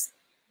spiders. I just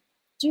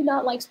do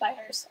not like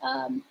spiders.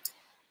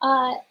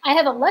 I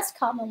have a less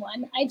common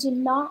one. I do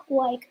not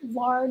like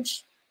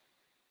large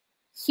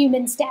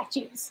human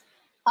statues.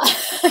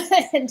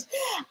 And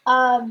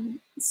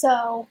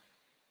so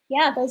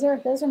yeah, those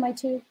are my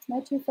two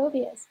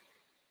phobias.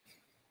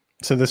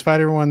 So the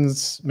spider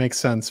ones make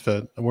sense,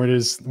 but where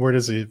does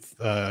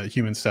the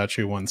human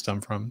statue one stem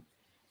from?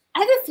 I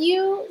have a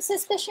few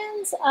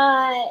suspicions,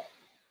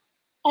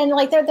 and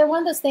like they're one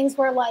of those things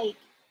where like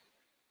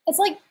it's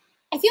like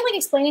I feel like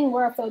explaining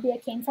where a phobia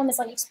came from is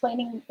like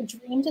explaining a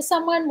dream to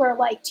someone, where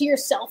like to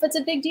yourself it's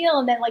a big deal,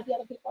 and then like the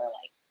other people are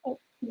like, oh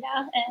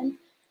yeah, and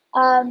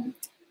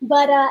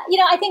but you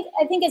know, I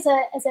think as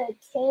a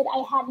kid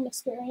I had an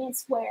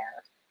experience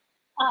where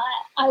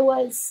I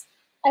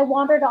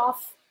wandered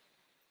off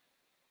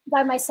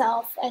by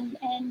myself and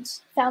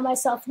found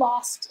myself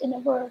lost in a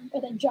room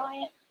with a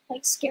giant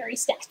like scary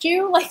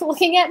statue like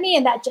looking at me,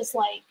 and that just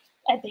like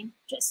I think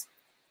just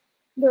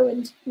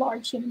ruined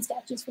large human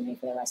statues for me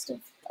for the rest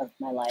of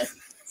my life.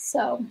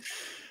 So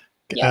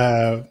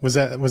yeah. Was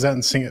that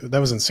that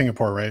was in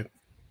Singapore, right?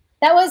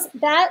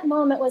 That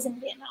moment was in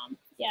Vietnam.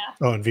 Yeah.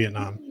 Oh, in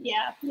Vietnam.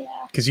 Yeah.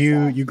 Because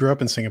you grew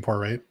up in Singapore,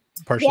 right?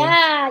 Partially.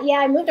 Yeah.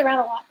 I moved around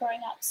a lot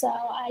growing up, so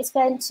I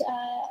spent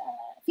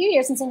a few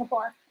years in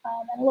Singapore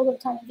and a little bit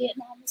of time in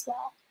Vietnam as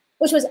well,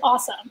 which was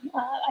awesome.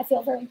 I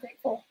feel very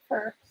grateful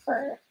for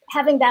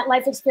having that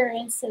life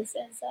experience as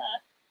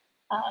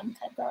kind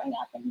of growing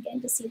up and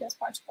getting to see those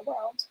parts of the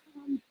world.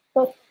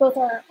 Both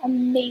are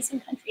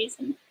amazing countries,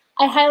 and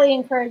I highly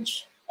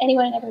encourage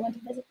anyone and everyone to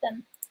visit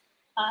them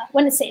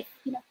when it's safe,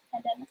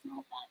 pandemic and all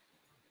of that.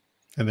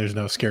 And there's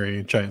no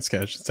scary giant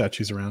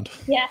statues around.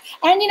 Yeah,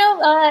 and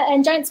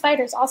and giant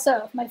spiders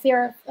also. My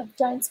fear of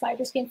giant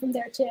spiders came from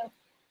there too.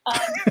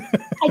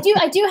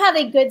 I do have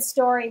a good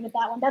story with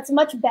that one. That's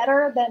much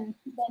better than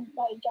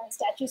my giant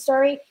statue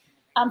story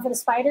for the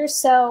spiders.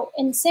 So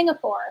in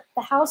Singapore,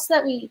 the house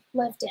that we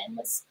lived in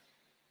was,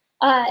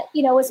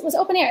 was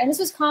open air, and this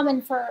was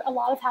common for a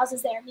lot of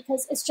houses there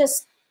because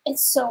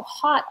it's so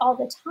hot all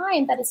the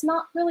time that it's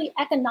not really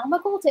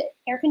economical to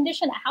air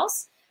condition a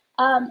house.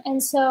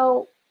 And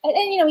so,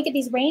 we get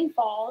these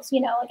rainfalls,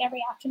 like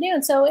every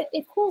afternoon. So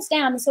it cools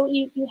down. And so what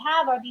you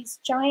have are these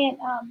giant,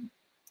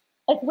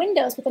 like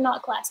windows, but they're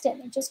not glassed in,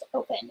 they're just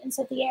open. And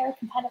so the air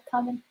can kind of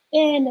come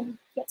in and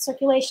get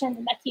circulation,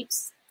 and that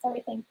keeps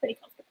everything pretty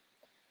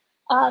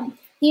comfortable.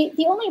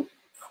 The only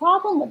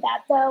problem with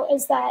that, though,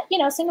 is that,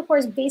 Singapore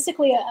is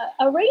basically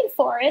a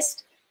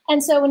rainforest.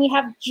 And so when you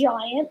have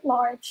giant,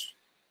 large,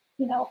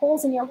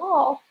 holes in your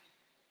wall,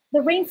 the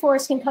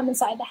rainforest can come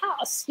inside the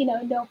house,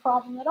 no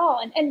problem at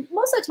all. And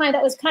most of the time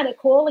that was kind of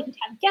cool. Like you'd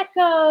have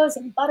geckos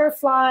and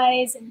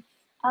butterflies. And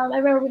I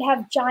remember we'd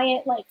have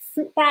giant like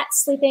fruit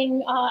bats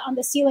sleeping on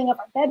the ceiling of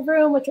our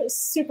bedroom, which was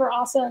super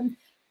awesome.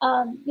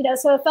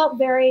 So it felt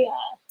very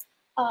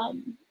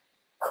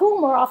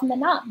cool more often than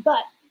not.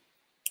 But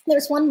there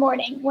was one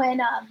morning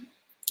when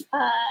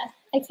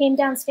I came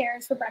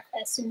downstairs for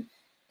breakfast, and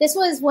this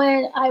was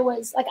when I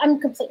was like, I'm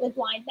completely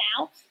blind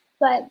now,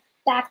 but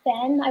back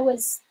then I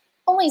was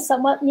only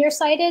somewhat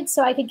nearsighted,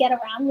 so I could get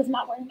around with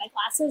not wearing my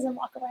glasses and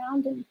walk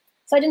around. And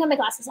so I didn't have my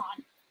glasses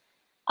on.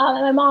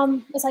 And my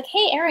mom was like,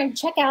 "Hey, Erin,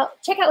 check out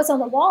what's on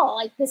the wall,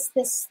 like this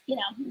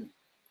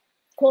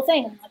cool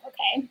thing." And I'm like,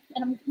 "Okay."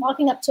 And I'm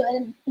walking up to it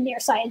and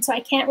nearsighted, so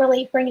I can't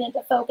really bring it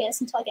into focus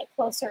until I get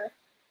closer,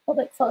 a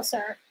little bit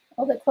closer.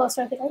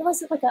 I think, oh,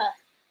 is it a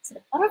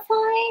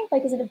butterfly?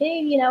 Like, is it a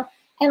big,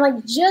 And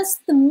like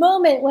just the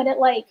moment when it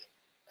like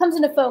comes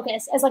into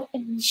focus as like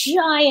a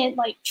giant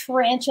like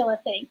tarantula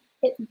thing,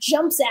 it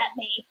jumps at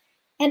me,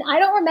 and I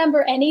don't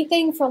remember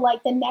anything for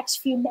like the next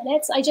few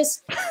minutes. I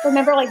just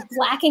remember like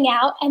blacking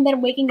out and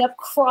then waking up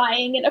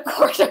crying in a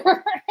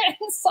corner.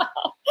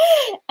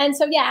 and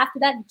so yeah, after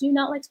that, do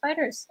not like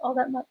spiders all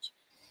that much.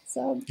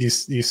 So you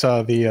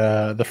saw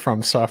the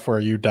From Software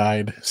 "You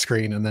Died"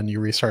 screen, and then you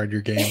restarted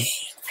your game.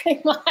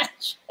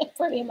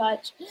 pretty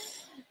much.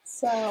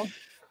 So,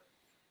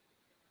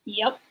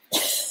 yep.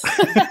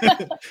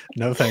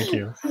 No, thank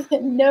you.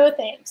 No,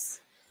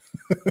 thanks.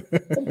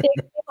 It's a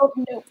big old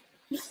nope.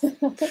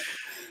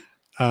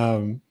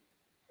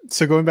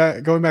 So going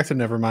back to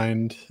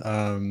Nevermind,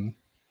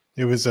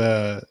 it was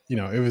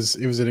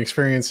it was an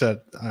experience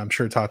that I'm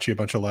sure taught you a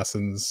bunch of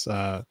lessons.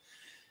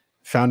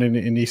 Founding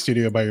an indie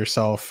studio by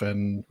yourself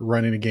and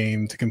running a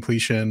game to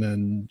completion,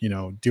 and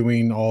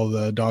doing all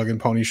the dog and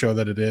pony show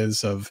that it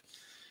is of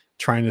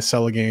trying to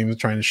sell a game,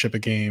 trying to ship a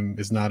game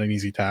is not an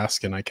easy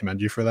task, and I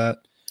commend you for that.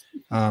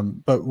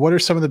 But what are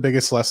some of the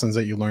biggest lessons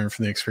that you learned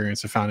from the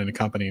experience of founding a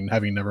company and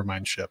having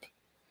Nevermind ship?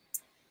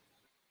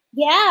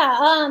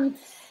 Yeah,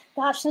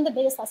 gosh, some of the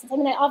biggest lessons. I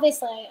mean,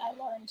 obviously I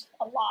learned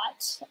a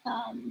lot.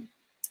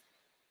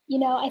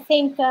 I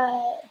think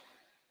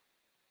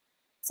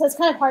so it's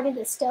kind of hard to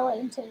distill it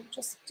into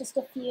just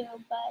a few,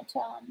 but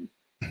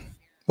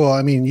well,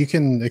 I mean, you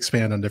can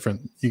expand on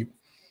different. You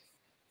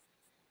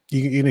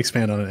can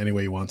expand on it any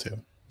way you want to.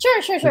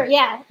 Sure.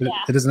 Yeah.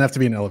 It doesn't have to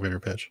be an elevator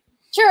pitch.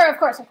 Sure, of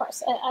course.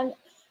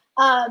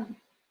 I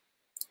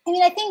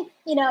mean, I think,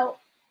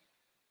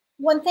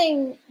 one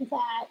thing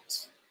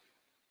that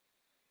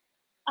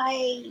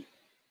I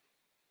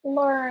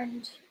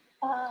learned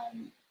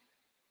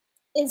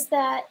is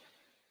that,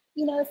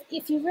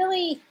 if you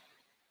really,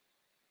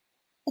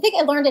 I think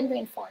I learned and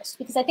reinforced,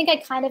 because I think I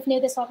kind of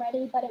knew this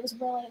already, but it was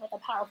really like a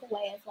powerful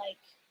way of like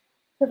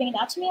proving it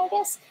out to me, I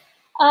guess,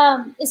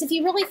 is if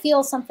you really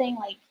feel something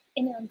like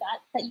in your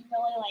gut that you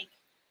really like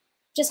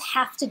just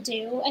have to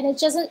do, and it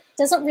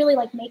doesn't really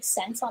like make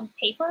sense on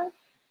paper.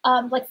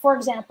 Like, for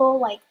example,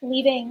 like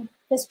leaving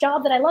this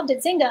job that I loved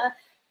at Zynga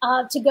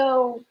to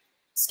go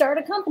start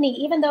a company,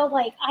 even though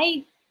like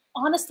I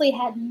honestly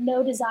had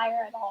no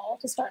desire at all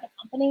to start a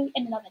company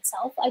in and of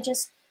itself. I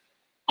just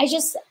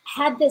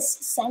had this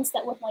sense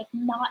that would like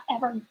not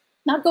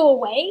go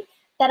away,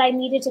 that I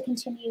needed to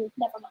continue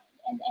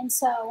Nevermind. And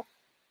so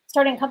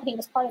starting a company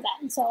was part of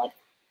that. And so like,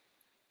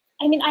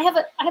 I mean, I have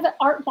an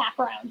art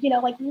background,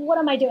 like what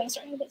am I doing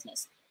starting a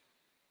business?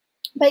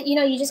 but you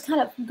know, you just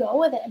kind of go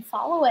with it and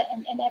follow it,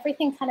 and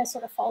everything kind of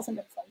sort of falls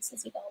into place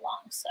as you go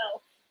along. So,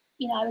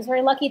 you know, I was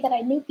very lucky that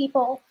I knew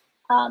people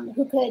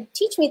who could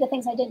teach me the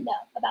things I didn't know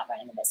about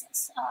running a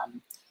business.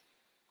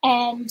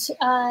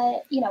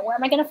 You know, where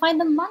am I going to find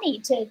the money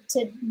to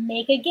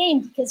make a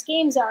game? Because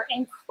games are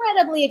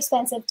incredibly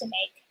expensive to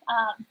make.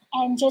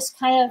 And just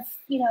kind of,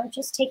 you know,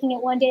 just taking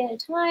it one day at a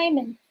time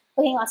and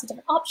looking at lots of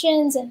different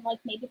options, and like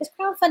maybe this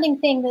crowdfunding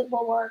thing that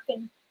will work,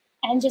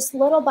 and just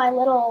little by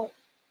little,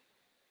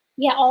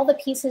 yeah, all the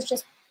pieces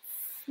just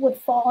would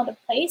fall into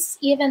place,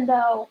 even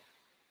though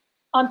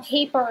on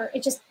paper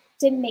it just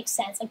didn't make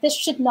sense. Like, this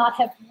should not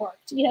have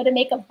worked, you know, to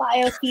make a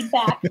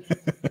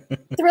biofeedback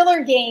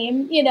thriller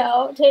game, you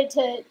know,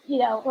 to you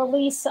know,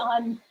 release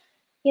on,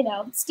 you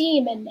know,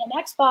 Steam and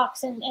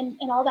Xbox and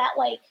all that.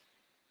 Like,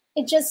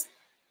 it just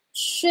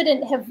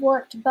shouldn't have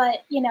worked.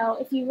 But, you know,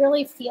 if you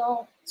really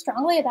feel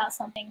strongly about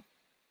something,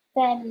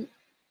 then,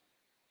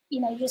 you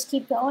know, you just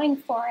keep going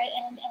for it,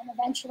 and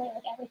eventually,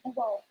 like, everything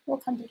will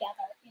come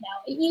together, you know.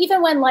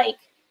 Even when, like,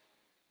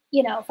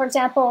 you know, for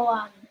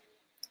example,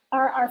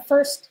 our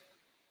first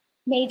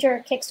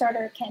major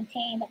Kickstarter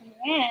campaign that we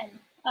ran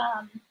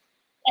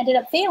ended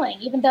up failing,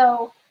 even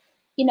though,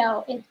 you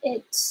know,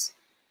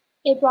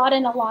 it brought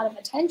in a lot of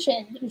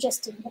attention. We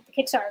just didn't hit the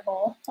Kickstarter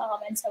goal.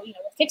 And so, you know,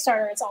 with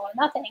Kickstarter, it's all or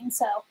nothing.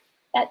 So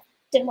that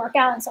didn't work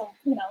out. And so,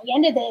 you know, we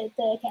ended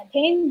the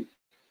campaign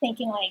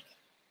thinking like,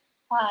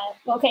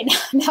 okay,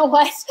 now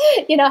what?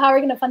 You know, how are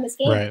we going to fund this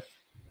game? Right.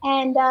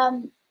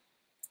 And,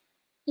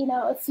 you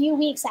know, a few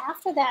weeks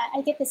after that,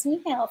 I get this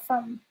email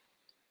from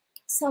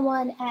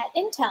someone at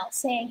Intel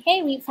saying,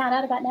 hey, we found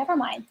out about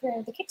Nevermind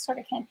through the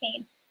Kickstarter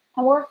campaign.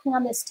 I'm working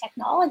on this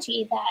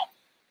technology that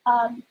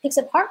picks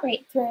up heart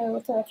rate through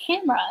a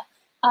camera,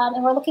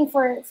 and we're looking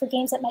for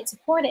games that might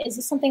support it. Is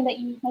this something that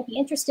you might be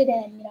interested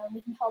in? You know,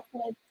 we can help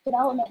with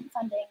development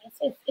funding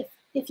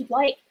if you'd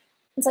like.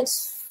 It's like,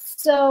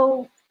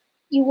 so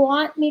you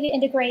want me to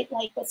integrate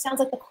like what sounds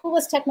like the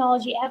coolest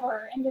technology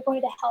ever, and you're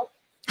going to help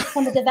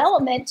fund the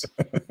development?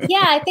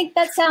 Yeah, I think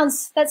that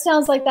sounds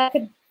like that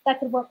could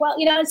work well,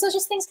 you know. And so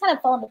just things kind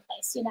of fall into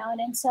place, you know.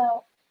 And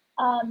so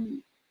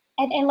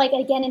and like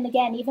again and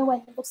again, even when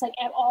it looks like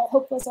all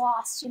hope was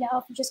lost, you know,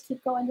 if you just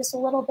keep going just a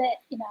little bit,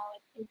 you know,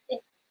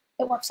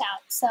 it works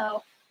out.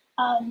 So,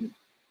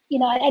 you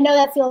know, I know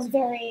that feels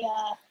very,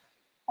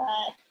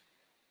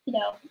 you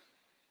know,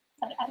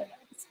 I don't know.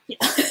 You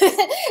know.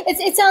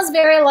 It sounds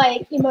very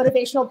like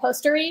motivational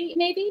postery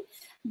maybe,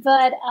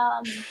 but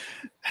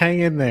hang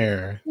in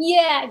there.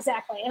 Yeah,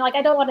 exactly. And like,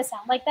 I don't want to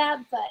sound like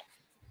that,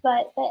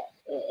 but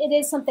it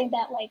is something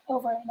that like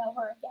over and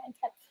over again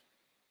kept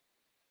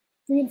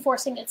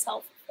reinforcing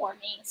itself for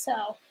me.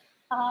 So,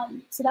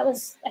 so that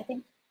was, I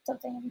think,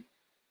 something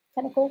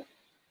kind of cool.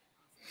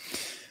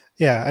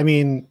 Yeah, I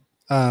mean,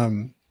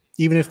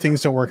 even if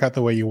things don't work out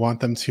the way you want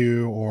them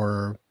to,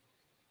 or,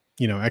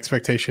 you know,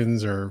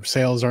 expectations or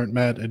sales aren't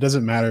met, it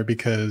doesn't matter,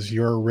 because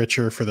you're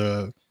richer for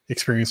the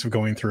experience of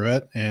going through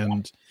it.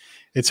 And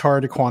it's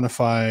hard to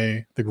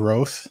quantify the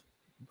growth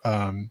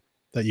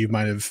that you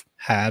might have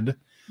had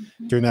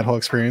during that whole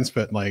experience.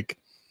 But like,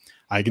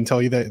 I can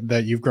tell you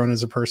that you've grown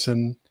as a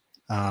person.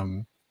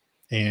 And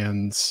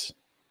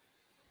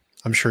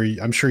I'm sure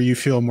you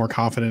feel more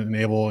confident and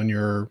able in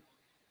your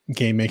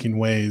game making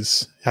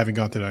ways, having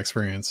gone through that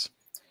experience.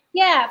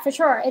 Yeah, for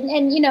sure.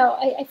 And you know,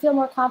 I feel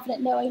more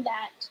confident knowing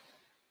that,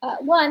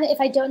 one,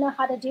 if I don't know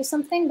how to do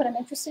something, but I'm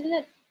interested in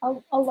it,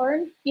 I'll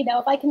learn. You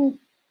know,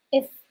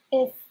 if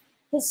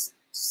this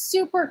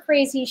super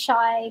crazy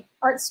shy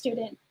art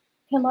student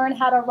can learn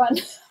how to run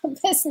a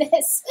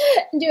business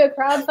and do a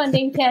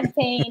crowdfunding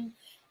campaign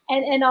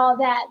and all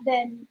that,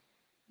 then,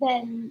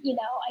 you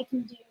know, I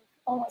can do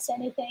almost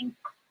anything.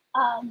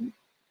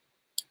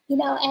 You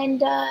know,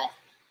 and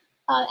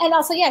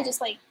also, yeah,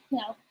 just like, you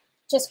know,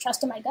 just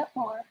trust in my gut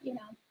more, you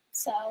know.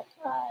 So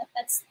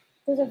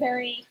those are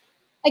very,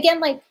 again,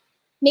 like,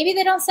 maybe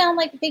they don't sound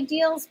like big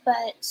deals,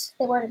 but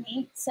they were to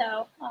me.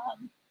 So,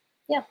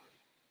 yeah.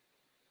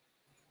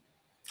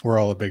 We're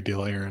all a big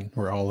deal, Erin.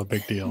 We're all a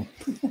big deal.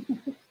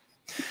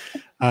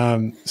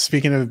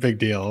 Speaking of a big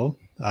deal,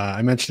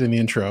 I mentioned in the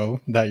intro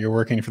that you're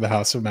working for the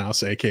House of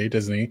Mouse, aka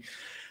Disney,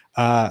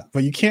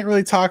 but you can't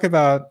really talk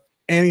about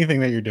anything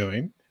that you're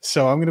doing.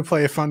 So I'm going to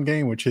play a fun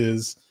game, which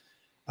is,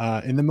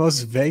 in the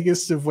most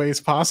vaguest of ways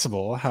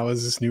possible, how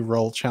is this new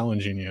role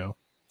challenging you?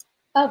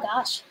 Oh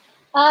gosh,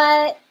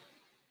 I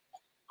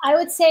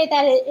would say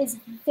that it is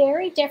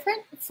very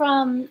different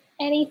from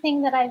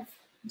anything that I've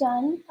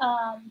done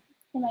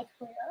in my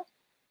career,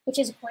 which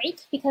is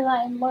great because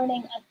I'm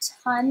learning a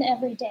ton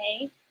every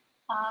day,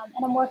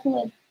 and I'm working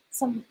with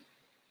some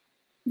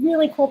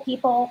really cool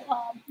people.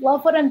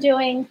 Love what I'm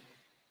doing,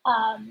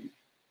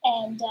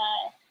 and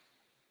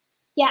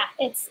yeah,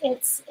 it's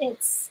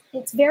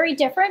very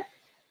different,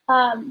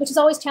 which is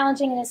always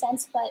challenging in a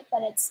sense, but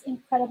it's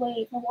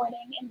incredibly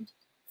rewarding and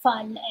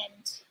fun.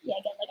 And yeah,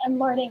 again, like, I'm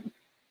learning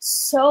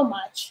so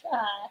much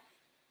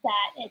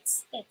that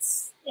it's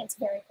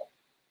very cool.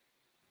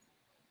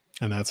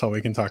 And that's all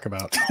we can talk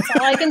about. That's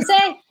all I can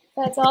say.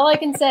 That's all I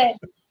can say.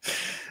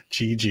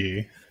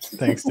 GG.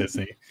 Thanks,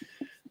 Disney.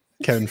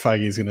 Kevin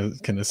Feige is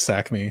gonna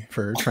sack me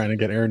for trying to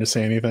get Erin to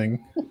say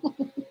anything.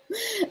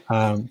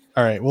 All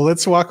right. Well,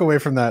 let's walk away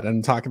from that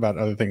and talk about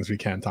other things we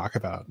can talk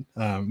about,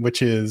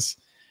 which is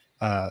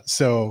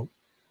so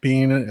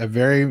being a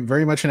very,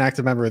 very much an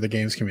active member of the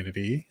games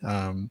community.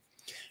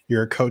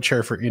 You're a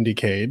co-chair for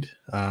Indiecade,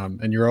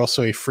 and you're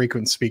also a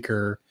frequent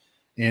speaker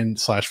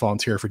and /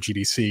 volunteer for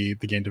GDC,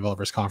 the Game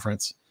Developers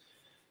Conference.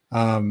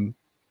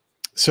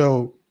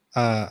 So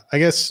I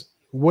guess,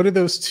 what do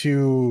those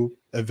two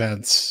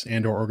events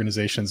and or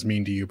organizations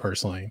mean to you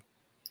personally?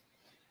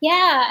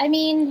 Yeah, I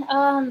mean,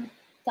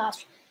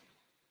 gosh,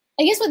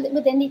 I guess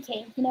with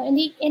Indiecade, you know,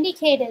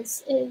 Indiecade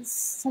is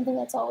something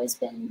that's always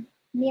been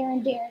near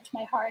and dear to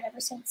my heart ever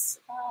since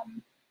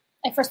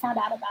I first found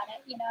out about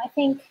it. You know, I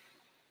think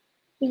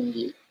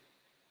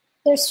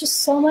there's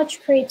just so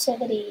much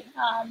creativity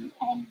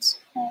and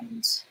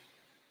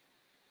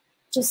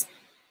just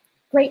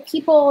great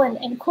people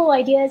and cool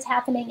ideas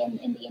happening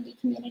in the indie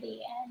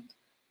community.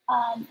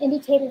 And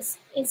Indiecade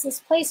is this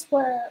place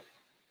where,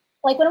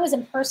 like, when it was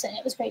in person,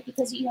 it was great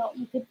because, you know,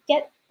 you could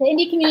get the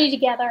indie community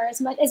together,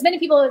 as many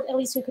people at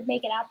least who could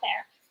make it out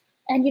there,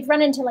 and you'd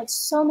run into like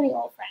so many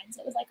old friends.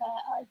 It was like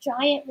a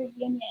giant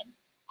reunion,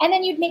 and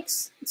then you'd make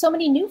so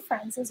many new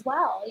friends as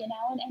well, you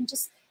know, and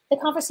just the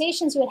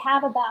conversations you would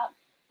have about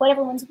what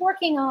everyone's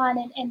working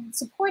on and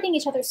supporting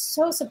each other is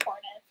so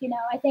supportive. You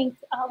know, I think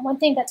one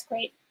thing that's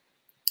great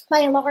by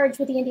and large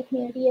with the indie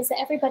community is that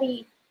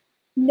everybody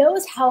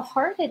knows how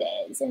hard it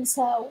is, and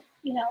so,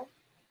 you know,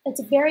 it's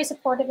very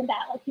supportive in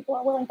that, like, people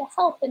are willing to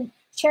help and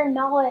share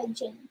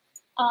knowledge and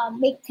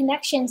make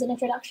connections and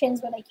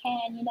introductions where they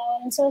can, you know,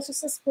 and so it's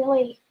just this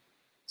really,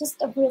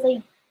 just a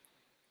really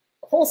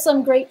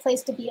wholesome, great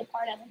place to be a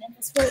part of, and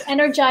this really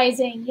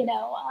energizing, you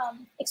know,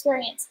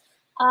 experience.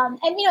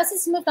 And, you know,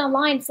 since it's moved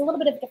online, it's a little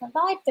bit of a different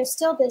vibe. There's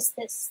still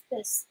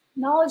this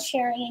knowledge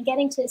sharing and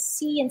getting to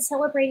see and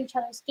celebrate each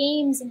other's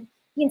games and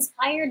be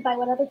inspired by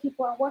what other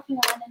people are working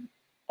on. And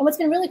what's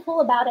been really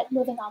cool about it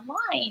moving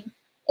online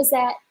is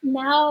that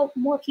now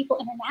more people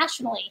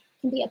internationally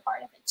can be a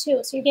part of it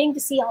too. So you're getting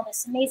to see all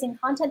this amazing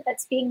content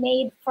that's being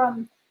made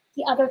from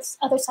the other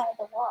side of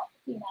the world,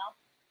 you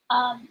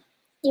know.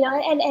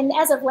 And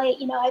as of late,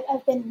 you know,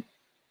 I've been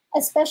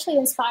especially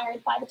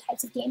inspired by the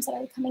types of games that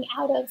are coming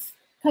out of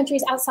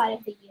countries outside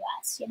of the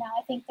U.S. You know,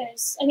 I think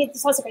there's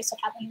also great stuff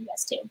happening in the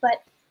U.S. too,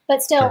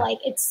 but still, like,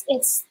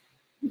 it's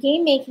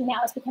game making now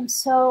has become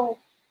so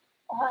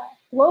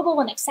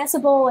global and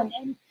accessible,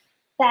 and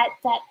that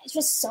it's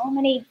just so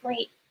many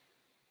great,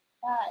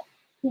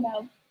 you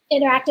know,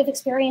 interactive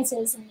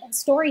experiences and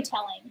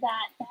storytelling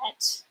that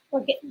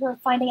we're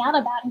finding out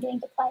about and getting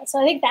to play. So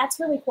I think that's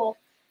really cool.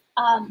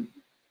 And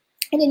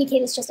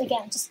Indiecade is just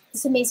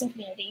this amazing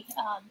community.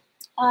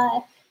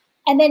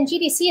 And then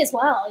GDC as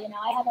well. You know,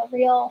 I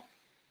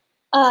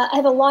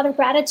have a lot of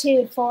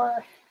gratitude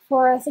for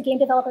the Game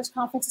Developers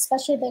Conference,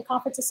 especially the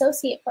Conference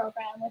Associate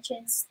Program, which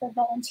is the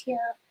volunteer,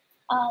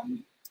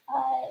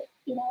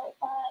 you know,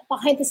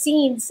 behind the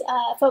scenes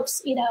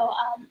folks, you know,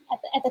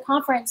 at the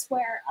conference,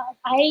 where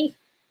I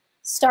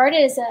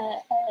started as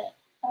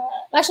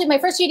actually my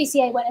first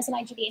GDC, I went as an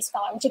IGDA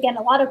scholar, which, again,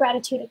 a lot of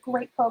gratitude, a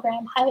great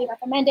program, highly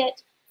recommend it.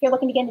 If you're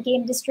looking to get in the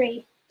game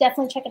industry,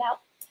 definitely check it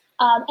out.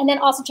 And then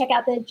also check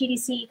out the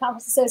GDC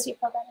Conference Associate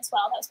Program as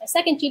well. That was my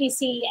second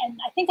GDC, and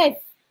I think I've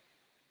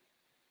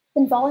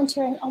been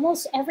volunteering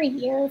almost every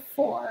year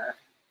for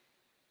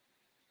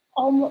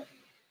almost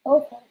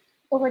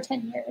over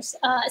 10 years.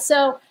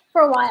 So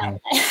for a while,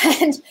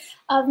 and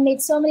I've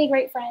made so many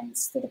great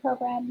friends through the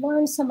program,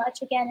 learned so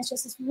much. Again, it's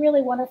just this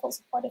really wonderful,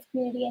 supportive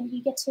community, and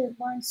you get to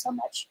learn so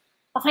much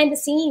behind the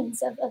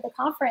scenes of the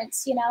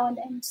conference, you know,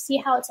 and see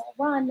how it's all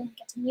run, and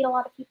get to meet a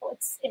lot of people.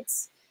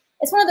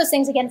 It's one of those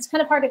things, again, it's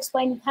kind of hard to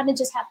explain. You kind of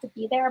just have to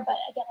be there, but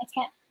again, I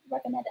can't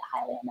recommend it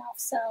highly enough.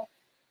 So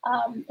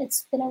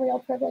it's been a real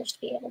privilege to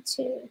be able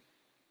to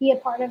be a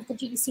part of the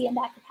GDC in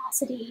that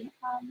capacity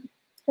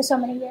for so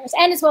many years,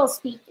 and as well as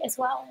speak as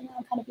well, you know,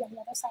 and kind of be on the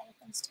other side of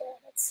things too.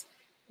 It's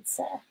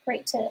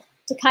great to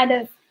kind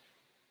of,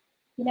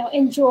 you know,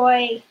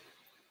 enjoy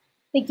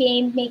the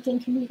game making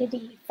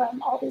community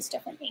from all these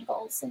different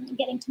angles, and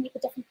getting to meet the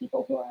different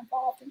people who are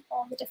involved in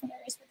all the different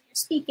areas, whether you're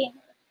speaking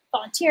or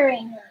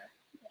volunteering or,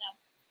 you know,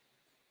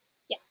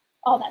 yeah,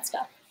 all that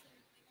stuff.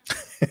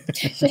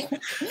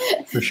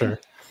 For sure.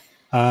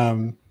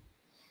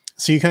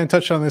 So you kind of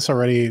touched on this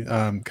already,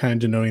 kind of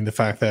denoting the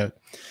fact that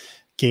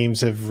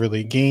games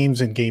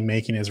and game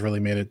making has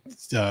really made it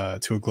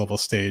to a global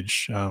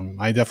stage.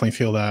 I definitely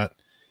feel that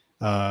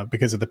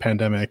because of the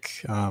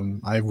pandemic.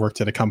 I've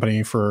worked at a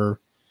company for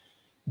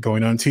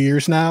going on 2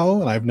 years now,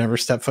 and I've never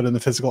stepped foot in the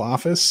physical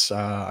office.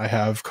 I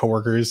have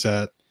coworkers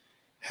that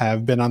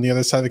have been on the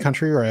other side of the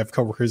country, or I have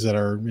coworkers that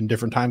are in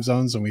different time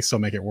zones, and we still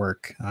make it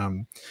work.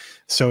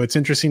 So it's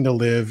interesting to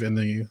live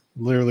in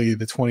literally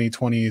the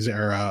 2020s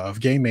era of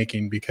game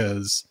making,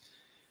 because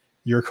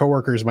your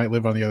coworkers might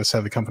live on the other side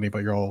of the company,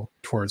 but you're all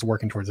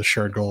working towards a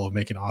shared goal of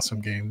making awesome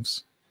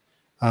games.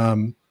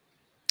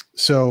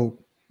 So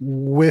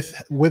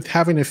with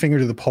having a finger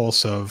to the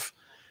pulse of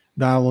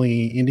not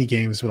only indie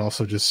games, but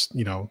also just,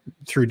 you know,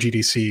 through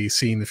GDC,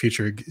 seeing the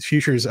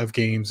futures of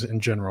games in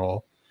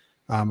general,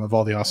 of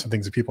all the awesome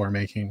things that people are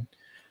making.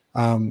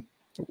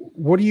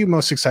 What are you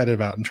most excited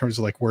about in terms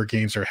of like where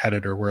games are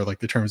headed, or where like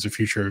the terms of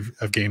future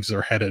of games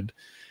are headed?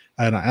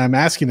 And I'm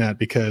asking that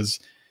because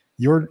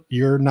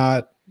you're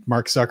not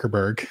Mark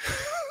Zuckerberg.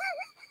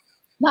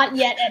 Not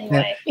yet,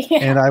 anyway.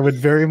 And I would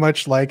very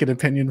much like an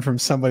opinion from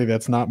somebody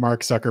that's not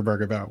Mark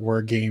Zuckerberg about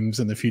where games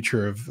and the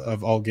future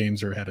of all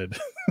games are headed.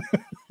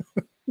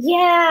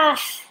 Yeah,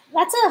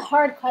 that's a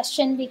hard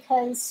question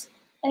because,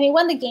 I mean,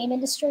 when the game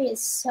industry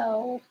is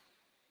so,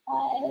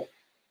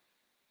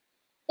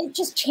 it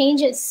just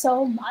changes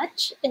so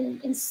much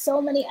in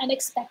so many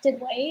unexpected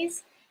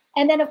ways.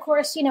 And then, of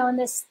course, you know, in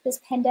this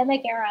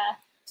pandemic era,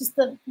 just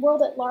the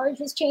world at large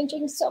is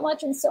changing so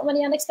much in so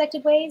many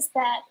unexpected ways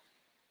that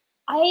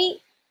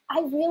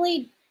I've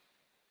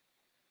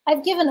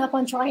given up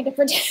on trying to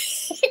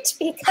predict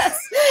because,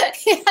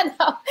 you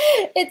know,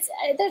 it's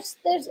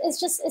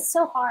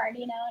so hard,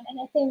 you know, and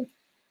I think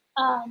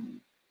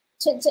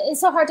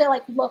it's so hard to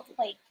like look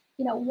like,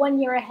 you know,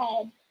 1 year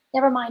ahead,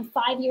 never mind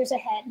 5 years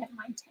ahead, never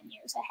mind 10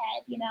 years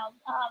ahead, you know,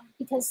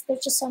 because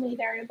there's just so many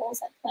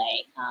variables at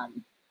play,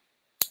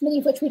 many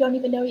of which we don't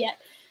even know yet,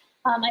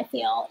 I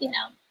feel, you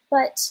know,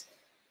 but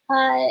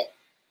I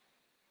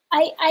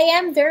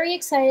am very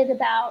excited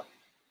about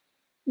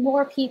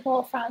more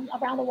people from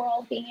around the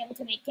world being able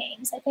to make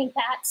games. I think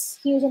that's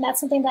huge, and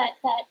that's something that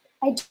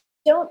I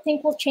don't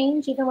think will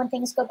change even when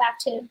things go back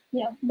to, you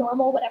know,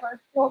 normal, whatever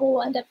normal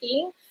will end up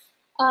being.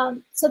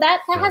 So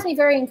that has me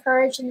very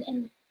encouraged,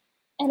 and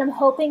I'm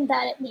hoping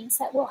that it means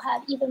that we'll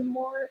have even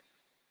more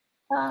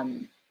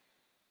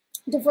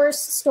diverse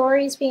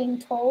stories being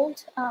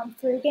told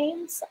through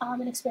games,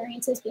 and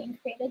experiences being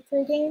created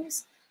through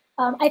games.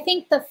 I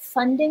think the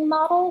funding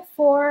model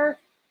for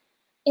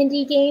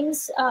indie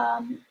games,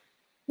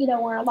 you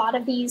know, where a lot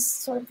of these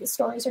sort of the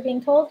stories are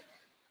being told,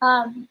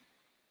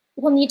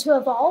 will need to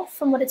evolve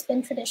from what it's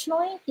been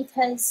traditionally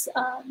because,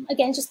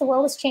 again, just the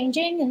world is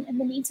changing and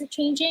the needs are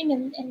changing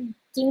and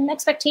game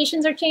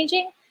expectations are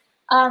changing.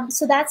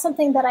 So that's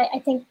something that I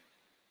think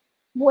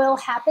will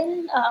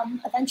happen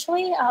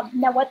eventually.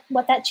 Now,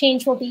 what that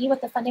change will be,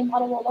 what the funding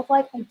model will look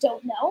like, I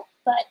don't know.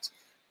 But,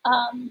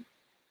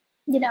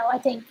 you know, I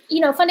think, you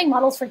know, funding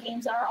models for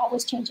games are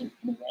always changing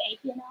anyway.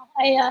 You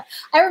know,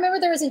 I remember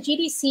there was a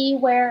GDC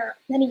where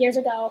many years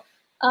ago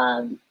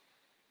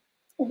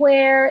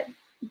where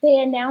they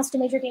announced a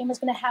major game was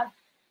going to have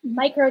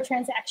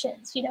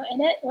microtransactions, you know,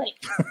 in it, like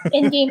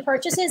in-game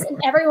purchases, and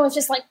everyone was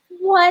just like,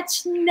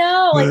 "What?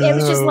 No!" Like it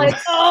was just like,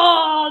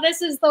 "Oh,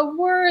 this is the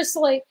worst!"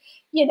 Like,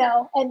 you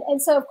know,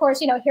 and so of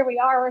course, you know, here we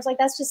are. Where it's like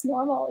that's just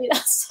normal, you know.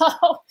 So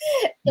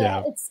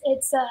yeah, it's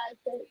the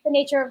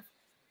nature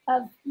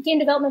of game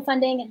development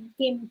funding and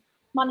game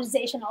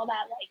monetization, all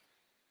that. Like,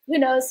 who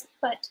knows?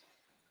 But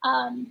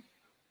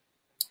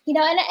you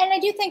know, and I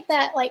do think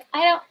that like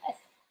I don't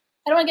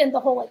want to get into the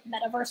whole like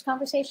metaverse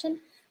conversation.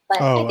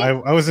 But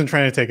I wasn't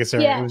trying to take it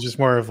serious. Yeah. It was just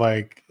more of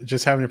like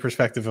just having a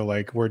perspective of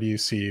like where do you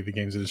see the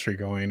games industry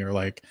going, or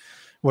like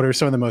what are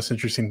some of the most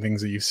interesting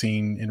things that you've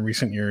seen in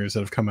recent years that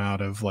have come out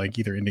of like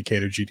either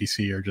Indiecade or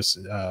GDC or just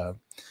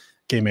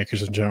game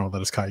makers in general that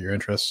has caught your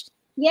interest?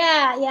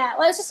 Yeah.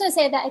 Well, I was just going to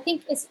say that I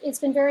think it's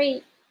been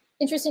very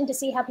interesting to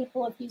see how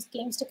people have used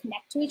games to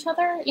connect to each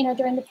other, you know,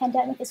 during the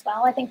pandemic as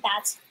well. I think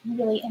that's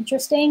really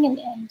interesting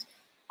and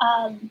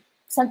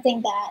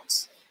something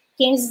that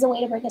games is a way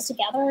to bring us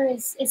together.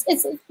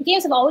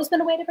 Games have always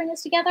been a way to bring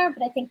us together,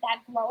 but I think that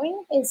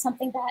growing is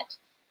something that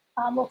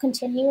will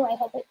continue. I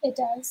hope it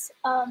does.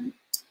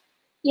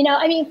 You know,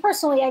 I mean,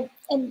 personally,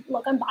 and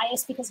look, I'm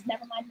biased because of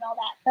Nevermind and all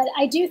that, but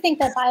I do think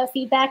that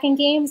biofeedback in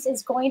games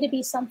is going to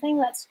be something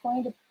that's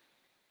going to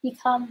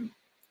become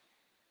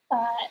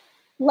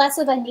less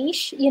of a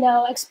niche, you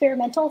know,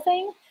 experimental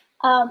thing.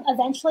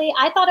 Eventually,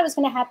 I thought it was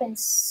going to happen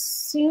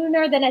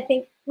sooner than I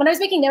think. When I was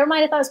making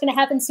Nevermind, I thought it was going to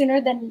happen sooner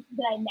than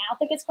I now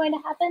think it's going to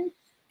happen.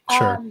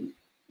 Sure.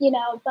 You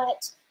know,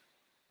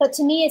 but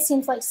to me, it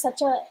seems like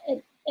such a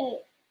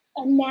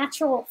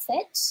natural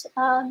fit.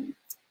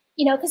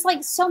 You know, because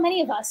like so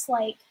many of us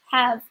like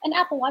have an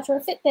Apple Watch or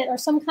a Fitbit or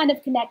some kind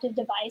of connected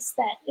device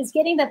that is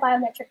getting that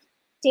biometric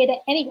data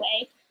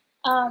anyway.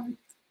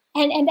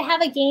 And to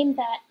have a game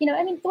that, you know,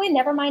 I mean, the way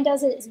Nevermind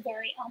does it is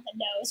very on the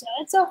nose. You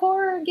know, it's a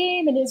horror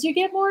game, and as you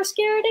get more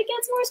scared, it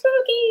gets more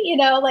spooky. You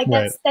know, like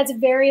that's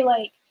very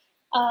like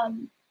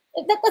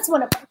that's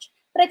one approach.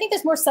 But I think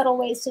there's more subtle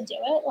ways to do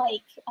it.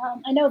 Like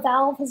I know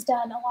Valve has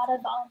done a lot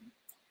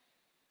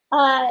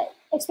of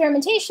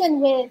experimentation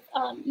with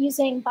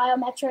using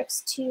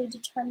biometrics to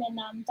determine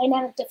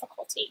dynamic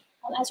difficulty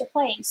as you're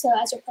playing. So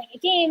as you're playing a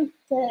game,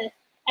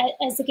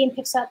 as the game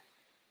picks up,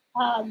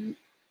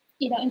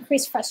 you know,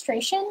 increased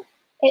frustration,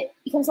 it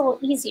becomes a little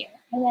easier.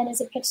 And then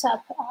as it picks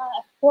up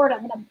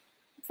boredom, and I'm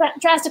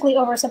drastically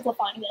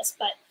oversimplifying this,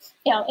 but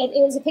you know,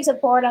 as it picks up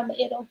boredom,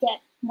 it'll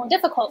get more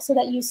difficult so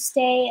that you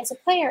stay as a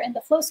player in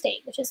the flow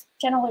state, which is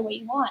generally what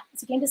you want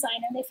as a game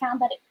designer. And they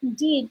found that it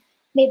indeed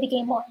made the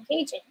game more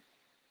engaging.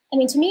 I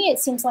mean, to me, it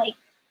seems like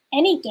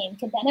any game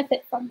could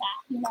benefit from that.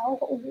 You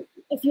know,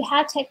 if you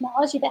have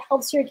technology that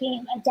helps your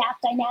game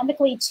adapt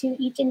dynamically to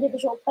each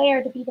individual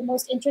player to be the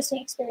most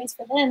interesting experience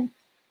for them,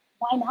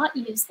 why not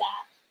use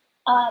that?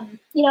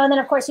 You know, and then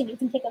of course you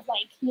can think of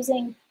like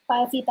using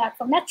biofeedback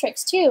for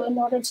metrics too, in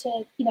order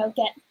to, you know,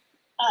 get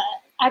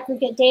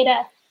aggregate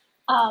data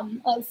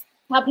of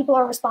how people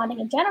are responding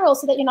in general,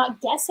 so that you're not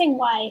guessing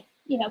why,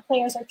 you know,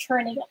 players are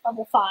churning at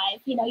level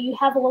 5. You know, you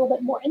have a little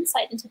bit more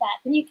insight into that,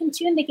 then you can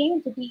tune the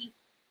game to be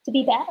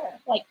better.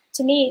 Like,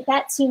 to me,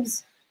 that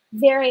seems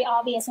very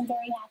obvious and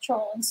very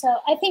natural. And so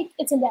I think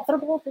it's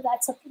inevitable that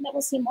that's something that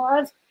we'll see more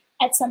of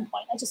at some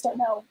point. I just don't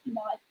know, you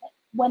know,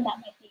 when that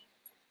might be.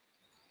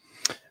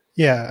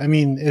 Yeah, I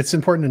mean, it's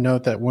important to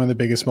note that one of the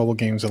biggest mobile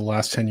games of the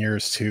last 10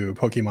 years to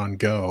Pokemon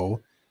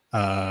Go,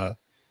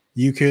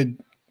 you could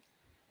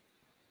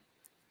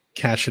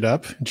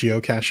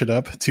geocache it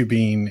up to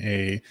being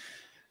a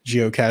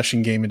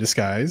geocaching game in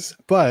disguise.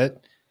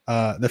 But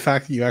the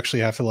fact that you actually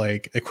have to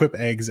like equip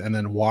eggs and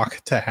then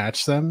walk to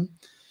hatch them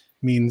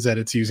means that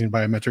it's using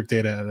biometric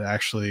data to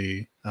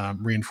actually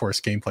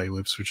reinforce gameplay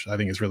loops, which I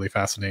think is really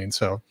fascinating.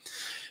 So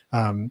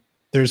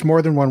there's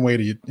more than one way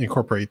to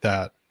incorporate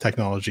that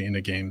technology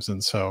into games.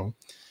 And so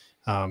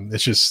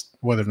it's just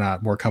whether or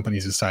not more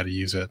companies decide to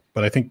use it.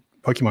 But I think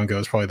Pokemon Go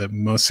is probably the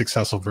most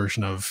successful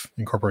version of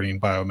incorporating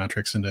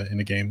biometrics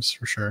into games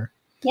for sure.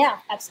 Yeah,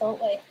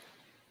 absolutely.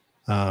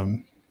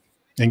 And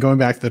going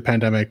back to the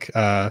pandemic,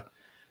 I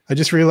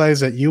just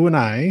realized that you and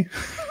I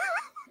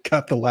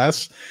got the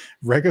last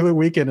regular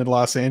weekend in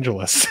Los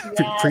Angeles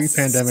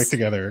pre-pandemic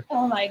together.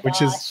 Oh my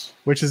gosh.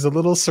 Which is a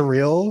little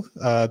surreal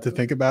to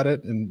think about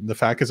it. And the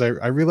fact is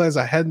I realized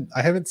I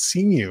haven't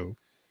seen you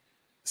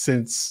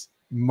since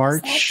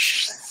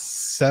March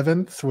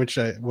 7th, which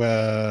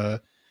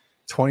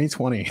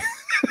 2020,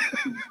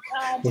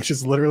 which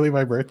is literally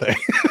my birthday.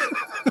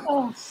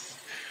 Oh,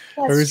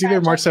 or it was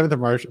either March 7th or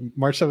March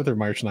 7th or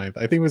March 9th.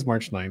 I think it was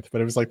March 9th, but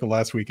it was like the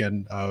last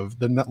weekend of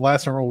the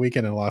last normal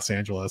weekend in Los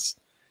Angeles.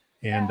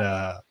 And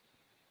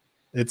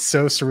it's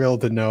so surreal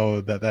to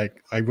know that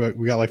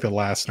we got like the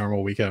last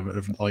normal weekend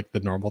of like the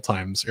normal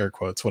times, air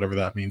quotes, whatever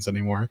that means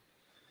anymore.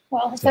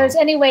 Well, if there's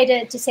any way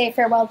to say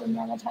farewell to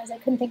normal times, I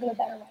couldn't think of a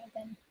better way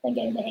than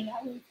getting to hang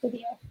out with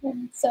you.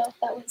 And so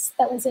that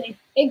was a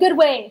good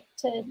way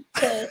to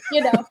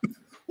you know,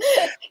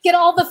 get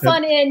all the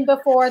fun in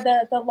before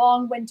the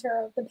long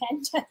winter of the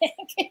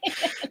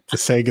pandemic. To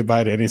say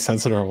goodbye to any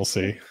sense of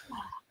normalcy.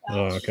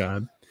 Oh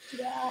God.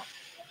 Yeah.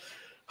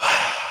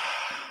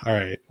 All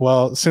right.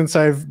 Well, since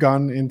I've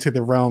gone into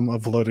the realm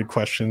of loaded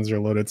questions or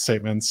loaded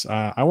statements,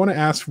 I want to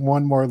ask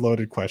one more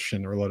loaded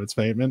question or loaded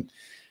statement,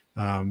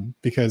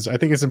 because I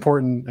think it's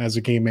important as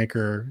a game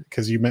maker,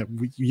 because you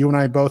and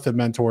I both have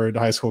mentored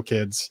high school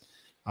kids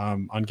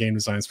on game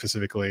design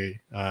specifically.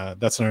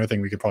 That's another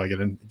thing we could probably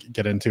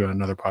get into in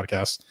another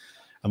podcast,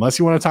 unless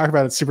you want to talk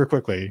about it super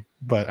quickly.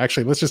 But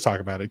actually, let's just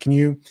talk about it. Can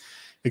you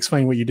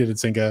explain what you did at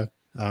Zynga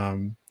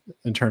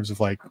in terms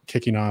of like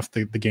kicking off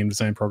the game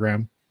design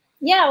program?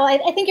 Yeah, well,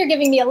 I think you're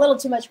giving me a little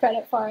too much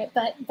credit for it,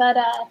 but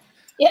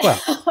yeah.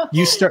 Well,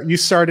 you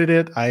started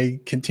it, I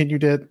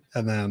continued it,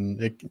 and then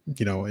it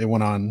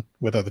went on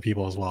with other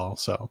people as well.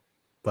 So,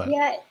 but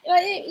yeah,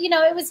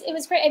 it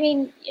was great. I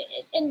mean,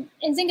 in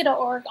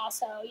Zynga.org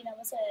also,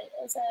 was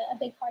a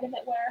big part of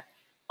it, where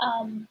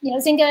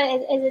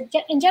Zynga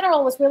in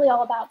general was really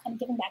all about kind of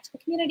giving back to the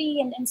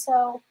community, and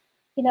so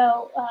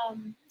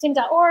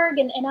Zynga.org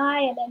and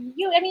I, and then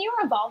you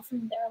were involved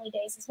from the early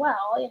days as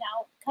well.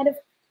 Kind of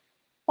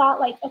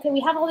thought like, okay, we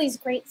have all these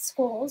great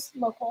schools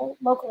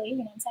locally,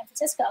 in San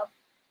Francisco.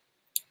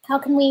 How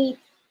can we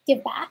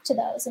give back to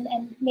those?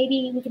 And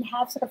maybe we can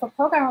have sort of a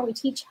program where we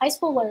teach high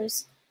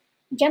schoolers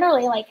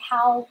generally like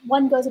how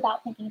one goes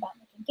about thinking about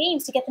making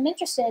games, to get them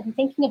interested in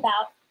thinking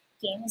about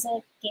game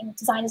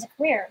design as a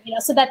career,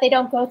 so that they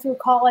don't go through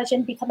college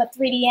and become a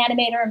 3D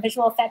animator and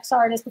visual effects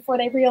artist before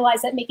they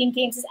realize that making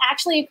games is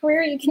actually a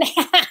career you can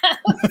have.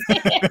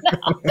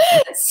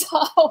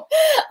 So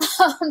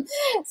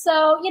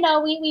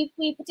we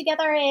put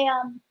together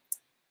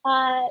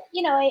a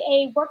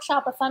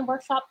workshop, a fun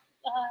workshop,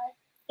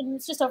 and it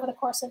was just over the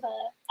course of an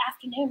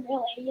afternoon,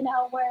 really,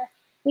 where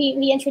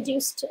we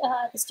introduced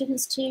the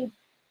students to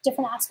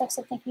different aspects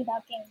of thinking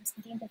about games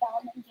and game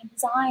development and game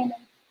design, and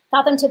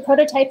got them to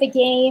prototype a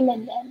game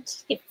and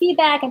get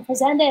feedback and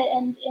present it.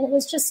 And it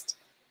was just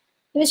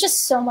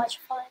so much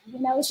fun. It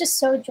was just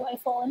so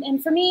joyful.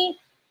 And for me,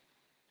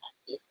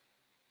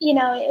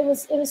 it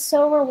was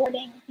so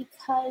rewarding,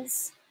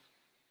 because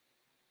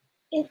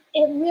it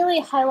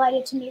really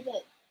highlighted to me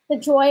the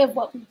joy of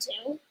what we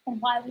do and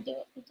why we do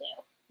what we do.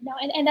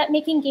 And that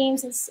making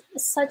games is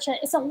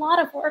it's a lot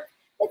of work.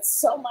 It's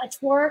so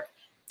much work,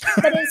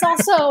 but it's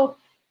also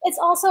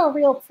a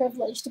real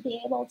privilege to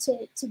be able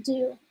to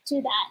do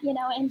that,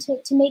 and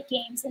to make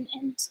games, and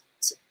it's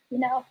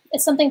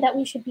something that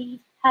we should be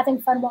having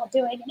fun while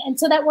doing. And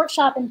so that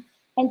workshop and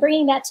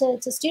bringing that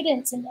to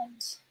students and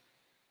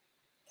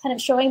kind of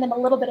showing them a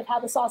little bit of how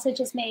the sausage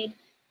is made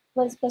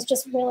was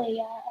just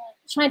really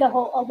trying to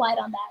hold a light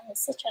on that. It was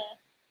such a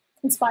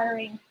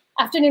inspiring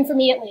afternoon for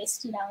me at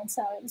least, you know, and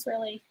so it was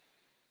really,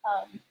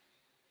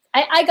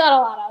 I got a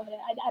lot out of it.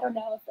 I don't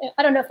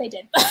know if they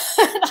did, but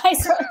I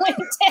certainly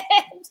did.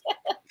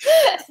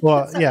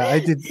 Well, yeah, I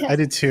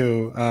did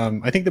too.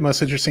 I think the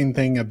most interesting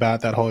thing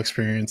about that whole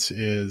experience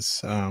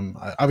is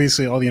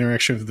obviously all the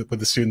interaction with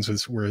the students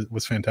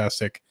was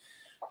fantastic,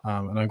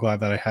 and I'm glad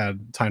that I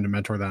had time to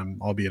mentor them,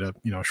 albeit a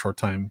short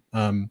time.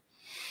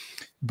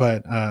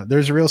 But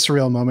there's a real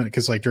surreal moment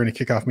because like during a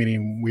kickoff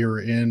meeting, we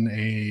were in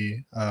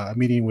a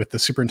meeting with the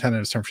superintendent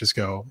of San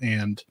Francisco,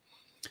 and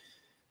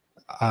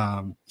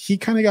he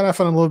kind of got off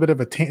on a little bit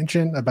of a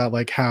tangent about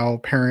like how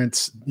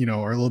parents,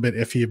 are a little bit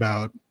iffy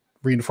about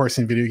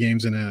reinforcing video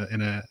games in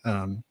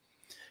a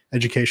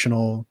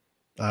educational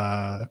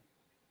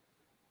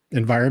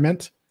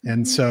environment.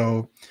 And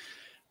so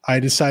I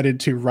decided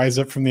to rise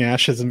up from the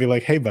ashes and be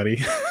like, hey,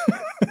 buddy,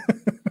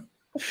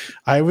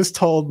 I was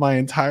told my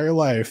entire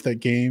life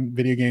that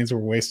video games were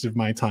a waste of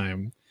my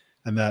time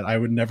and that I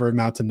would never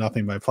amount to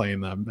nothing by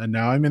playing them. And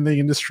now I'm in the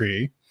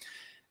industry.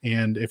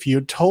 And if you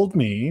had told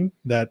me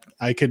that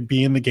I could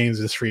be in the games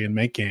industry and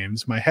make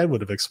games, my head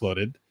would have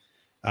exploded,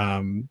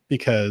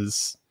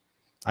 because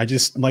I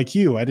just, like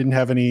you, I didn't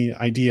have any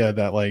idea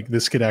that like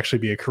this could actually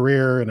be a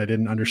career, and I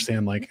didn't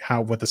understand like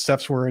what the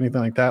steps were or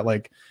anything like that.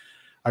 Like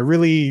I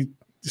really,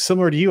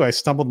 similar to you, I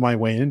stumbled my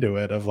way into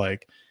it of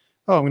like,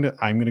 oh,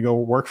 I'm gonna go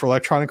work for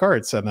Electronic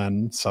Arts, and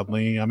then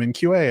suddenly I'm in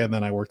QA, and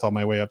then I worked all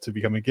my way up to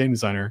become a game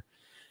designer.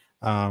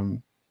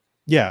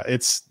 Yeah,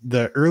 it's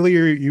the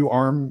earlier you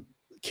arm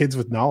kids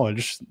with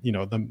knowledge,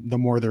 the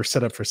more they're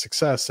set up for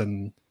success.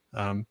 And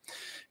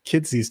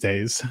kids these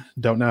days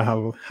don't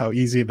know how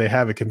easy they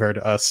have it compared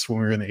to us when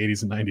we were in the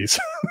 80s and 90s.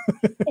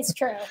 It's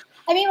true.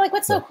 I mean, like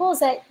what's so cool is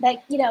that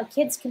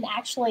kids can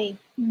actually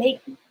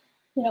make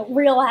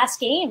real ass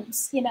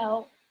games,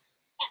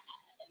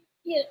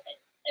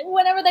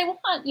 whenever they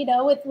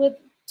want, with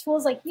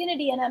tools like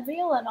Unity and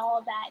Unreal and all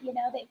of that,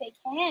 they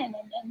can.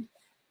 And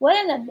what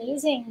an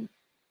amazing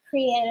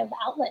creative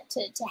outlet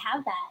to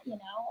have that, like,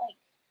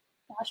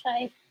 gosh,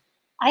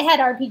 I had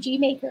RPG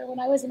Maker when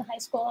I was in high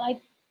school. I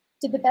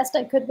did the best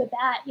I could with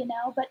that,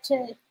 but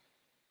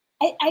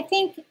I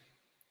think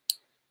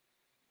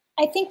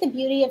the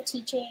beauty of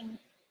teaching,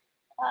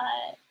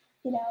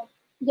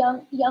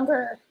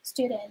 younger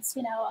students,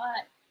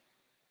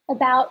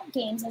 about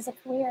games as a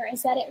career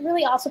is that it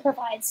really also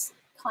provides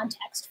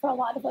context for a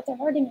lot of what they're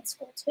learning in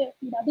school too,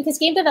 because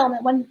game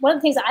development, one of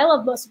the things that I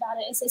love most about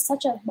it is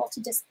such a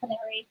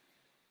multidisciplinary,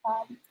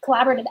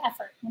 collaborative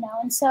effort,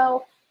 and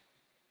so,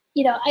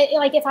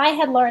 if I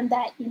had learned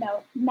that,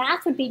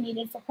 math would be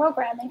needed for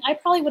programming, I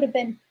probably would have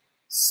been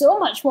so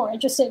much more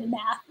interested in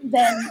math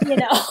than,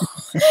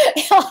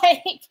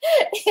 like,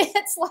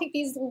 it's like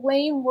these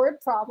lame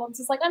word problems.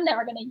 It's like, I'm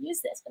never going to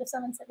use this. But if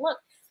someone said, look,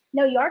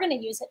 no, you are going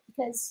to use it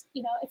because,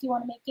 if you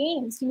want to make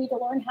games, you need to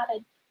learn how to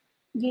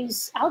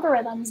use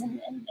algorithms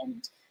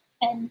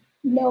and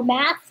know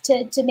math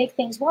to make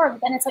things work.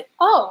 Then it's like,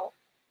 oh,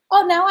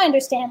 now I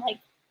understand like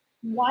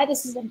why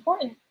this is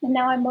important. And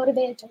now I'm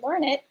motivated to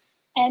learn it.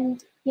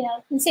 And,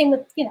 and same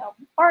with,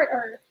 art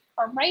or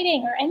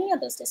writing or any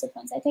of those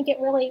disciplines. I think it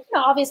really,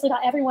 obviously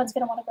not everyone's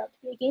going to want to grow up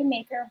to be a game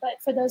maker,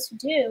 but for those who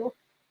do,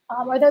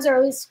 or those who are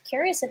always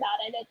curious about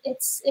it,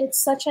 it's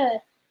such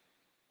a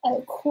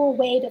cool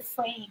way to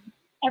frame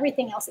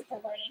everything else that they're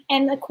learning,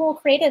 and a cool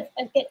creative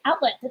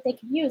outlet that they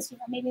can use.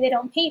 Maybe they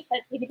don't paint, but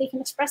maybe they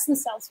can express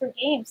themselves through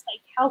games.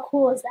 Like, how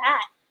cool is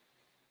that?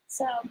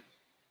 So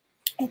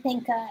I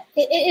think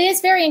it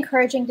is very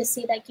encouraging to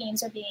see that game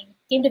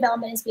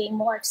development is being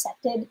more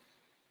accepted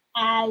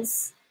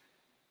as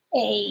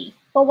a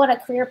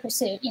career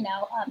pursuit,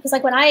 because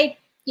like when I,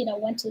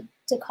 went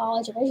to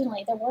college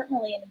originally, there weren't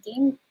really any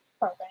game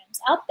programs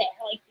out there.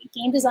 Like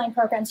game design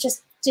programs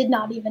just did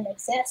not even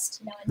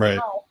exist, and right.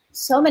 Now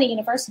so many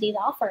universities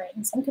offer it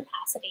in some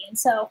capacity. And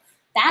so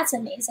that's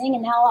amazing.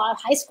 And now a lot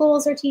of high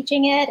schools are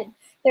teaching it, and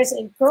there's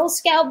a Girl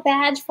Scout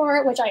badge for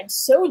it, which I'm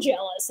so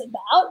jealous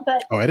about.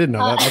 But I didn't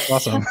know that. That's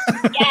awesome.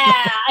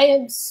 Yeah, I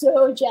am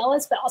so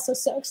jealous, but also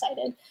so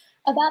excited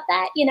about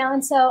that,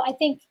 and so I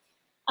think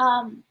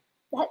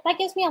that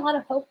gives me a lot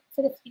of hope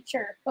for the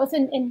future, both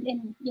in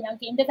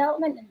game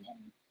development and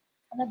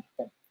kind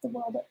of the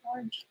world at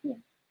large. Yeah.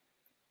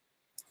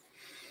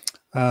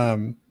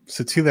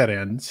 So to that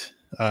end,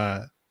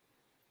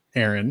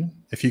 Erin,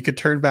 if you could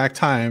turn back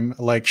time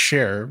like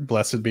Cher,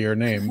 blessed be her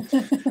name,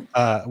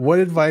 what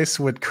advice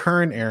would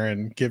current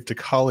Erin give to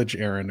college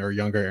Erin or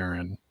younger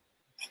Erin?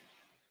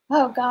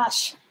 Oh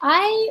gosh,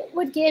 I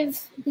would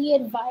give the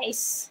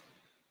advice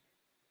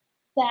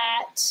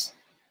that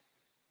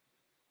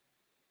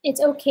it's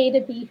okay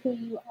to be who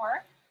you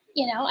are.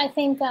 I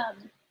think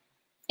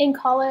in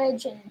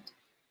college and,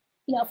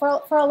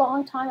 for a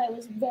long time, I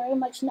was very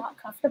much not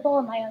comfortable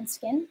in my own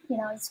skin.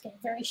 I was getting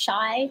very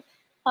shy,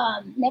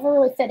 never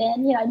really fit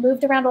in. I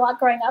moved around a lot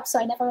growing up, so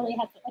I never really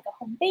had like a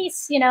home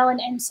base,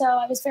 and so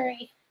I was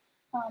very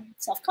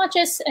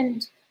self-conscious,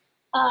 and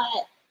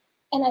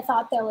I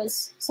thought there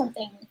was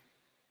something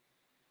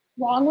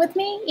wrong with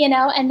me,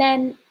 and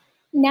then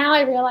now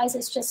I realize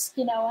it's just,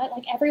 you know,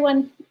 like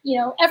everyone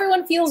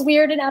feels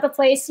weird and out of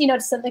place, you know,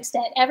 to some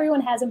extent.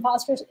 Everyone has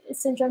imposter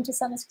syndrome to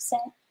some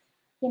extent,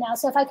 you know.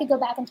 So if I could go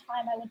back in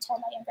time, I would tell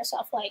my younger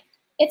self, like,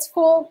 it's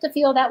cool to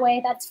feel that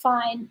way. That's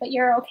fine, but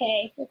you're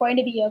okay. You're going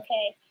to be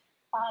okay.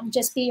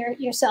 Just be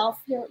yourself,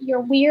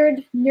 your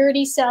weird,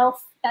 nerdy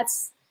self.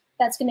 That's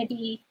going to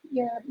be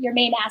your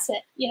main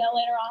asset, you know,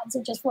 later on.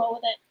 So just roll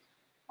with it.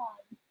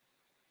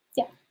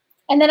 Yeah.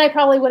 And then I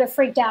probably would have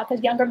freaked out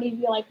because younger me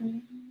would be like,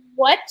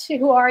 what?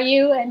 Who are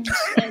you? And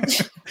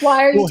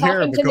why are you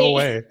talking to me? Go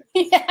away.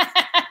 Yeah,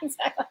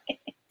 exactly.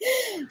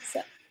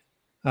 So.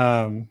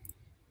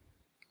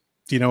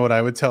 Do you know what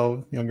I would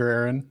tell younger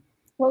Erin?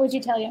 What would you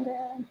tell younger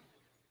Erin?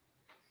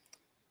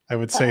 I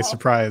would say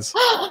surprise.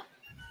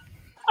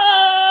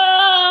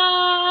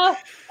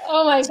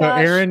 Oh my gosh. So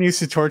Erin used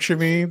to torture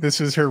me. This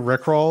is her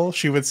Rickroll.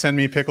 She would send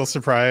me Pickle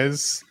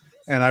Surprise,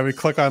 and I would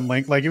click on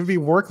link. Like, it would be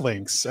work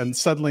links, and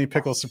suddenly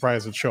Pickle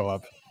Surprise would show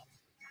up.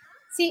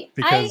 See,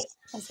 because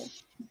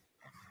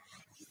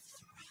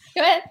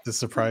go ahead. The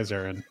surprise,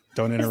 Erin.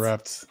 Don't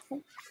interrupt.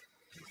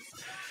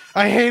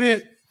 I hate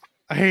it.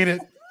 I hate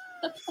it.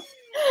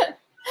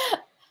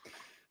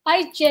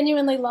 I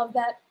genuinely love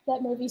that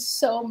movie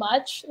so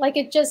much. Like,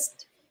 I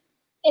just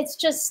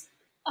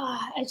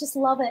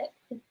love it.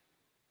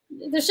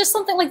 There's just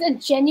something like a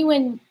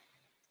genuine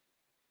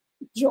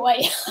joy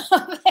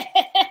of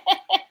it.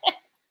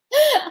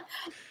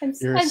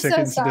 You're a sick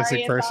and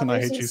sadistic person.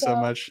 I hate you so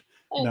much.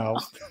 No.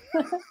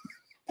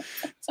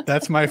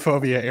 That's my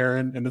phobia,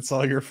 Erin, and it's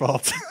all your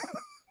fault.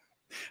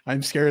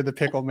 I'm scared of the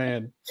pickle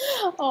man.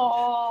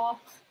 Oh,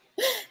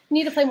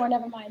 need to play more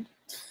Nevermind.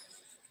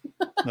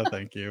 No,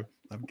 thank you.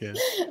 I'm good.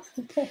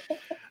 All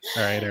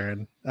right,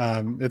 Erin.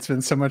 It's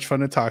been so much fun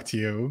to talk to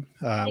you.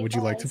 Would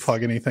you like to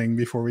plug anything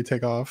before we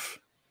take off?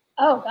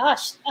 Oh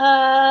gosh,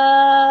 I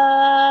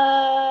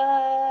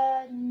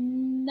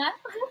don't have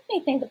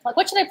anything to plug.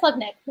 What should I plug,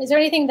 Nick? Is there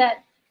anything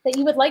that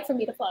you would like for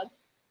me to plug?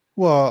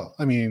 Well,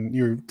 I mean,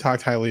 you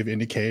talked highly of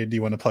Indiecade. Do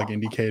you want to plug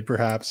Indiecade,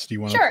 perhaps? Do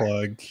you want to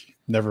plug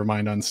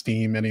Nevermind on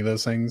Steam? Any of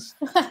those things?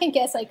 I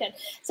guess I could.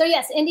 So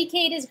yes,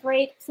 Indiecade is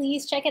great.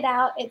 Please check it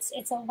out. It's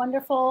a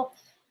wonderful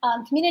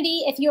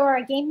community. If you're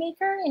a game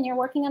maker and you're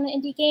working on an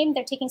indie game,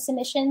 they're taking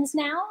submissions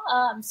now.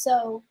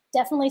 So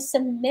definitely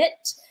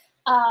submit.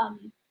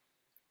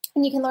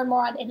 And you can learn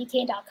more on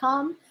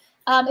indiecade.com.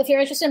 If you're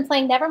interested in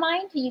playing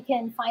Nevermind, you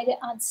can find it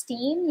on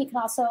Steam. You can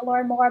also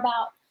learn more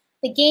about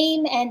the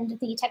game and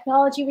the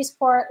technology we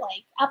support,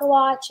 like Apple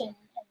Watch and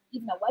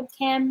even a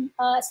webcam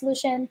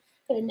solution.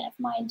 Go to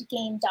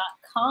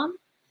nevermindgame.com.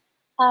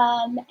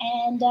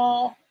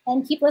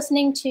 And keep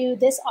listening to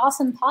this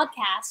awesome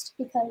podcast,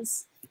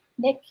 because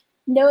Nick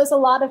knows a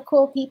lot of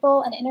cool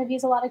people and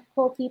interviews a lot of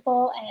cool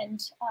people.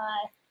 And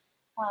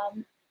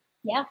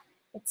yeah,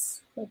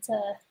 it's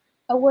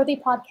a worthy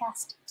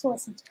podcast to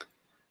listen to.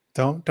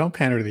 Don't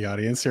pander to the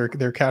audience. They're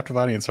a captive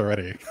audience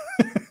already.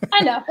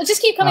 I know. But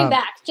just keep coming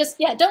back. Just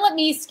don't let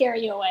me scare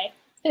you away.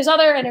 There's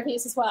other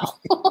interviews as well.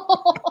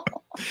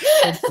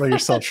 Don't play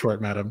yourself short,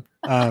 madam.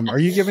 Are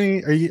you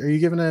giving a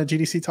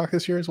GDC talk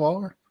this year as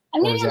well?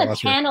 I'm going to be on a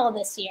panel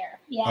this year.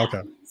 Yeah.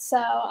 Okay. So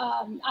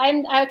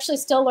I'm actually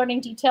still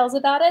learning details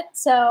about it.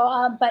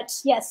 So, but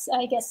yes,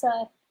 I guess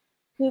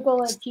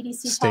Google a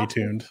GDC Stay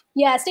tuned.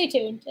 Yeah, stay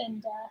tuned,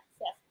 and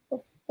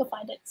you'll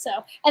find it.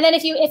 So, and then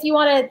if you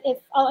want to,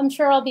 I'm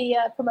sure I'll be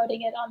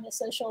promoting it on the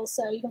socials.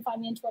 So you can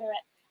find me on Twitter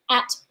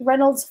at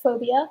Reynolds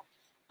Phobia.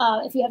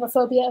 If you have a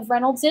phobia of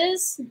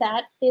Reynoldses,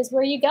 that is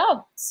where you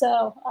go.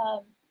 So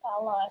I'll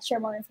share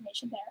more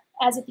information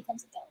there as it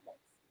becomes available.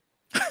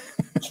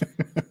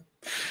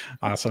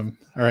 Awesome.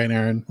 All right,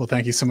 Erin. Well,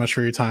 thank you so much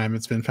for your time.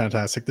 It's been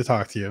fantastic to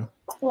talk to you.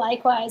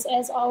 Likewise,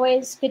 as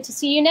always. Good to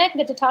see you, Nick.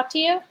 Good to talk to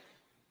you.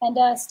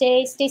 And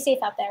stay safe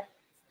out there.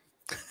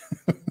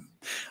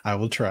 I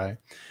will try.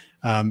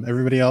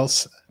 Everybody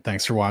else,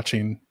 thanks for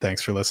watching.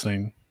 Thanks for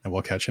listening. And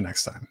we'll catch you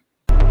next time.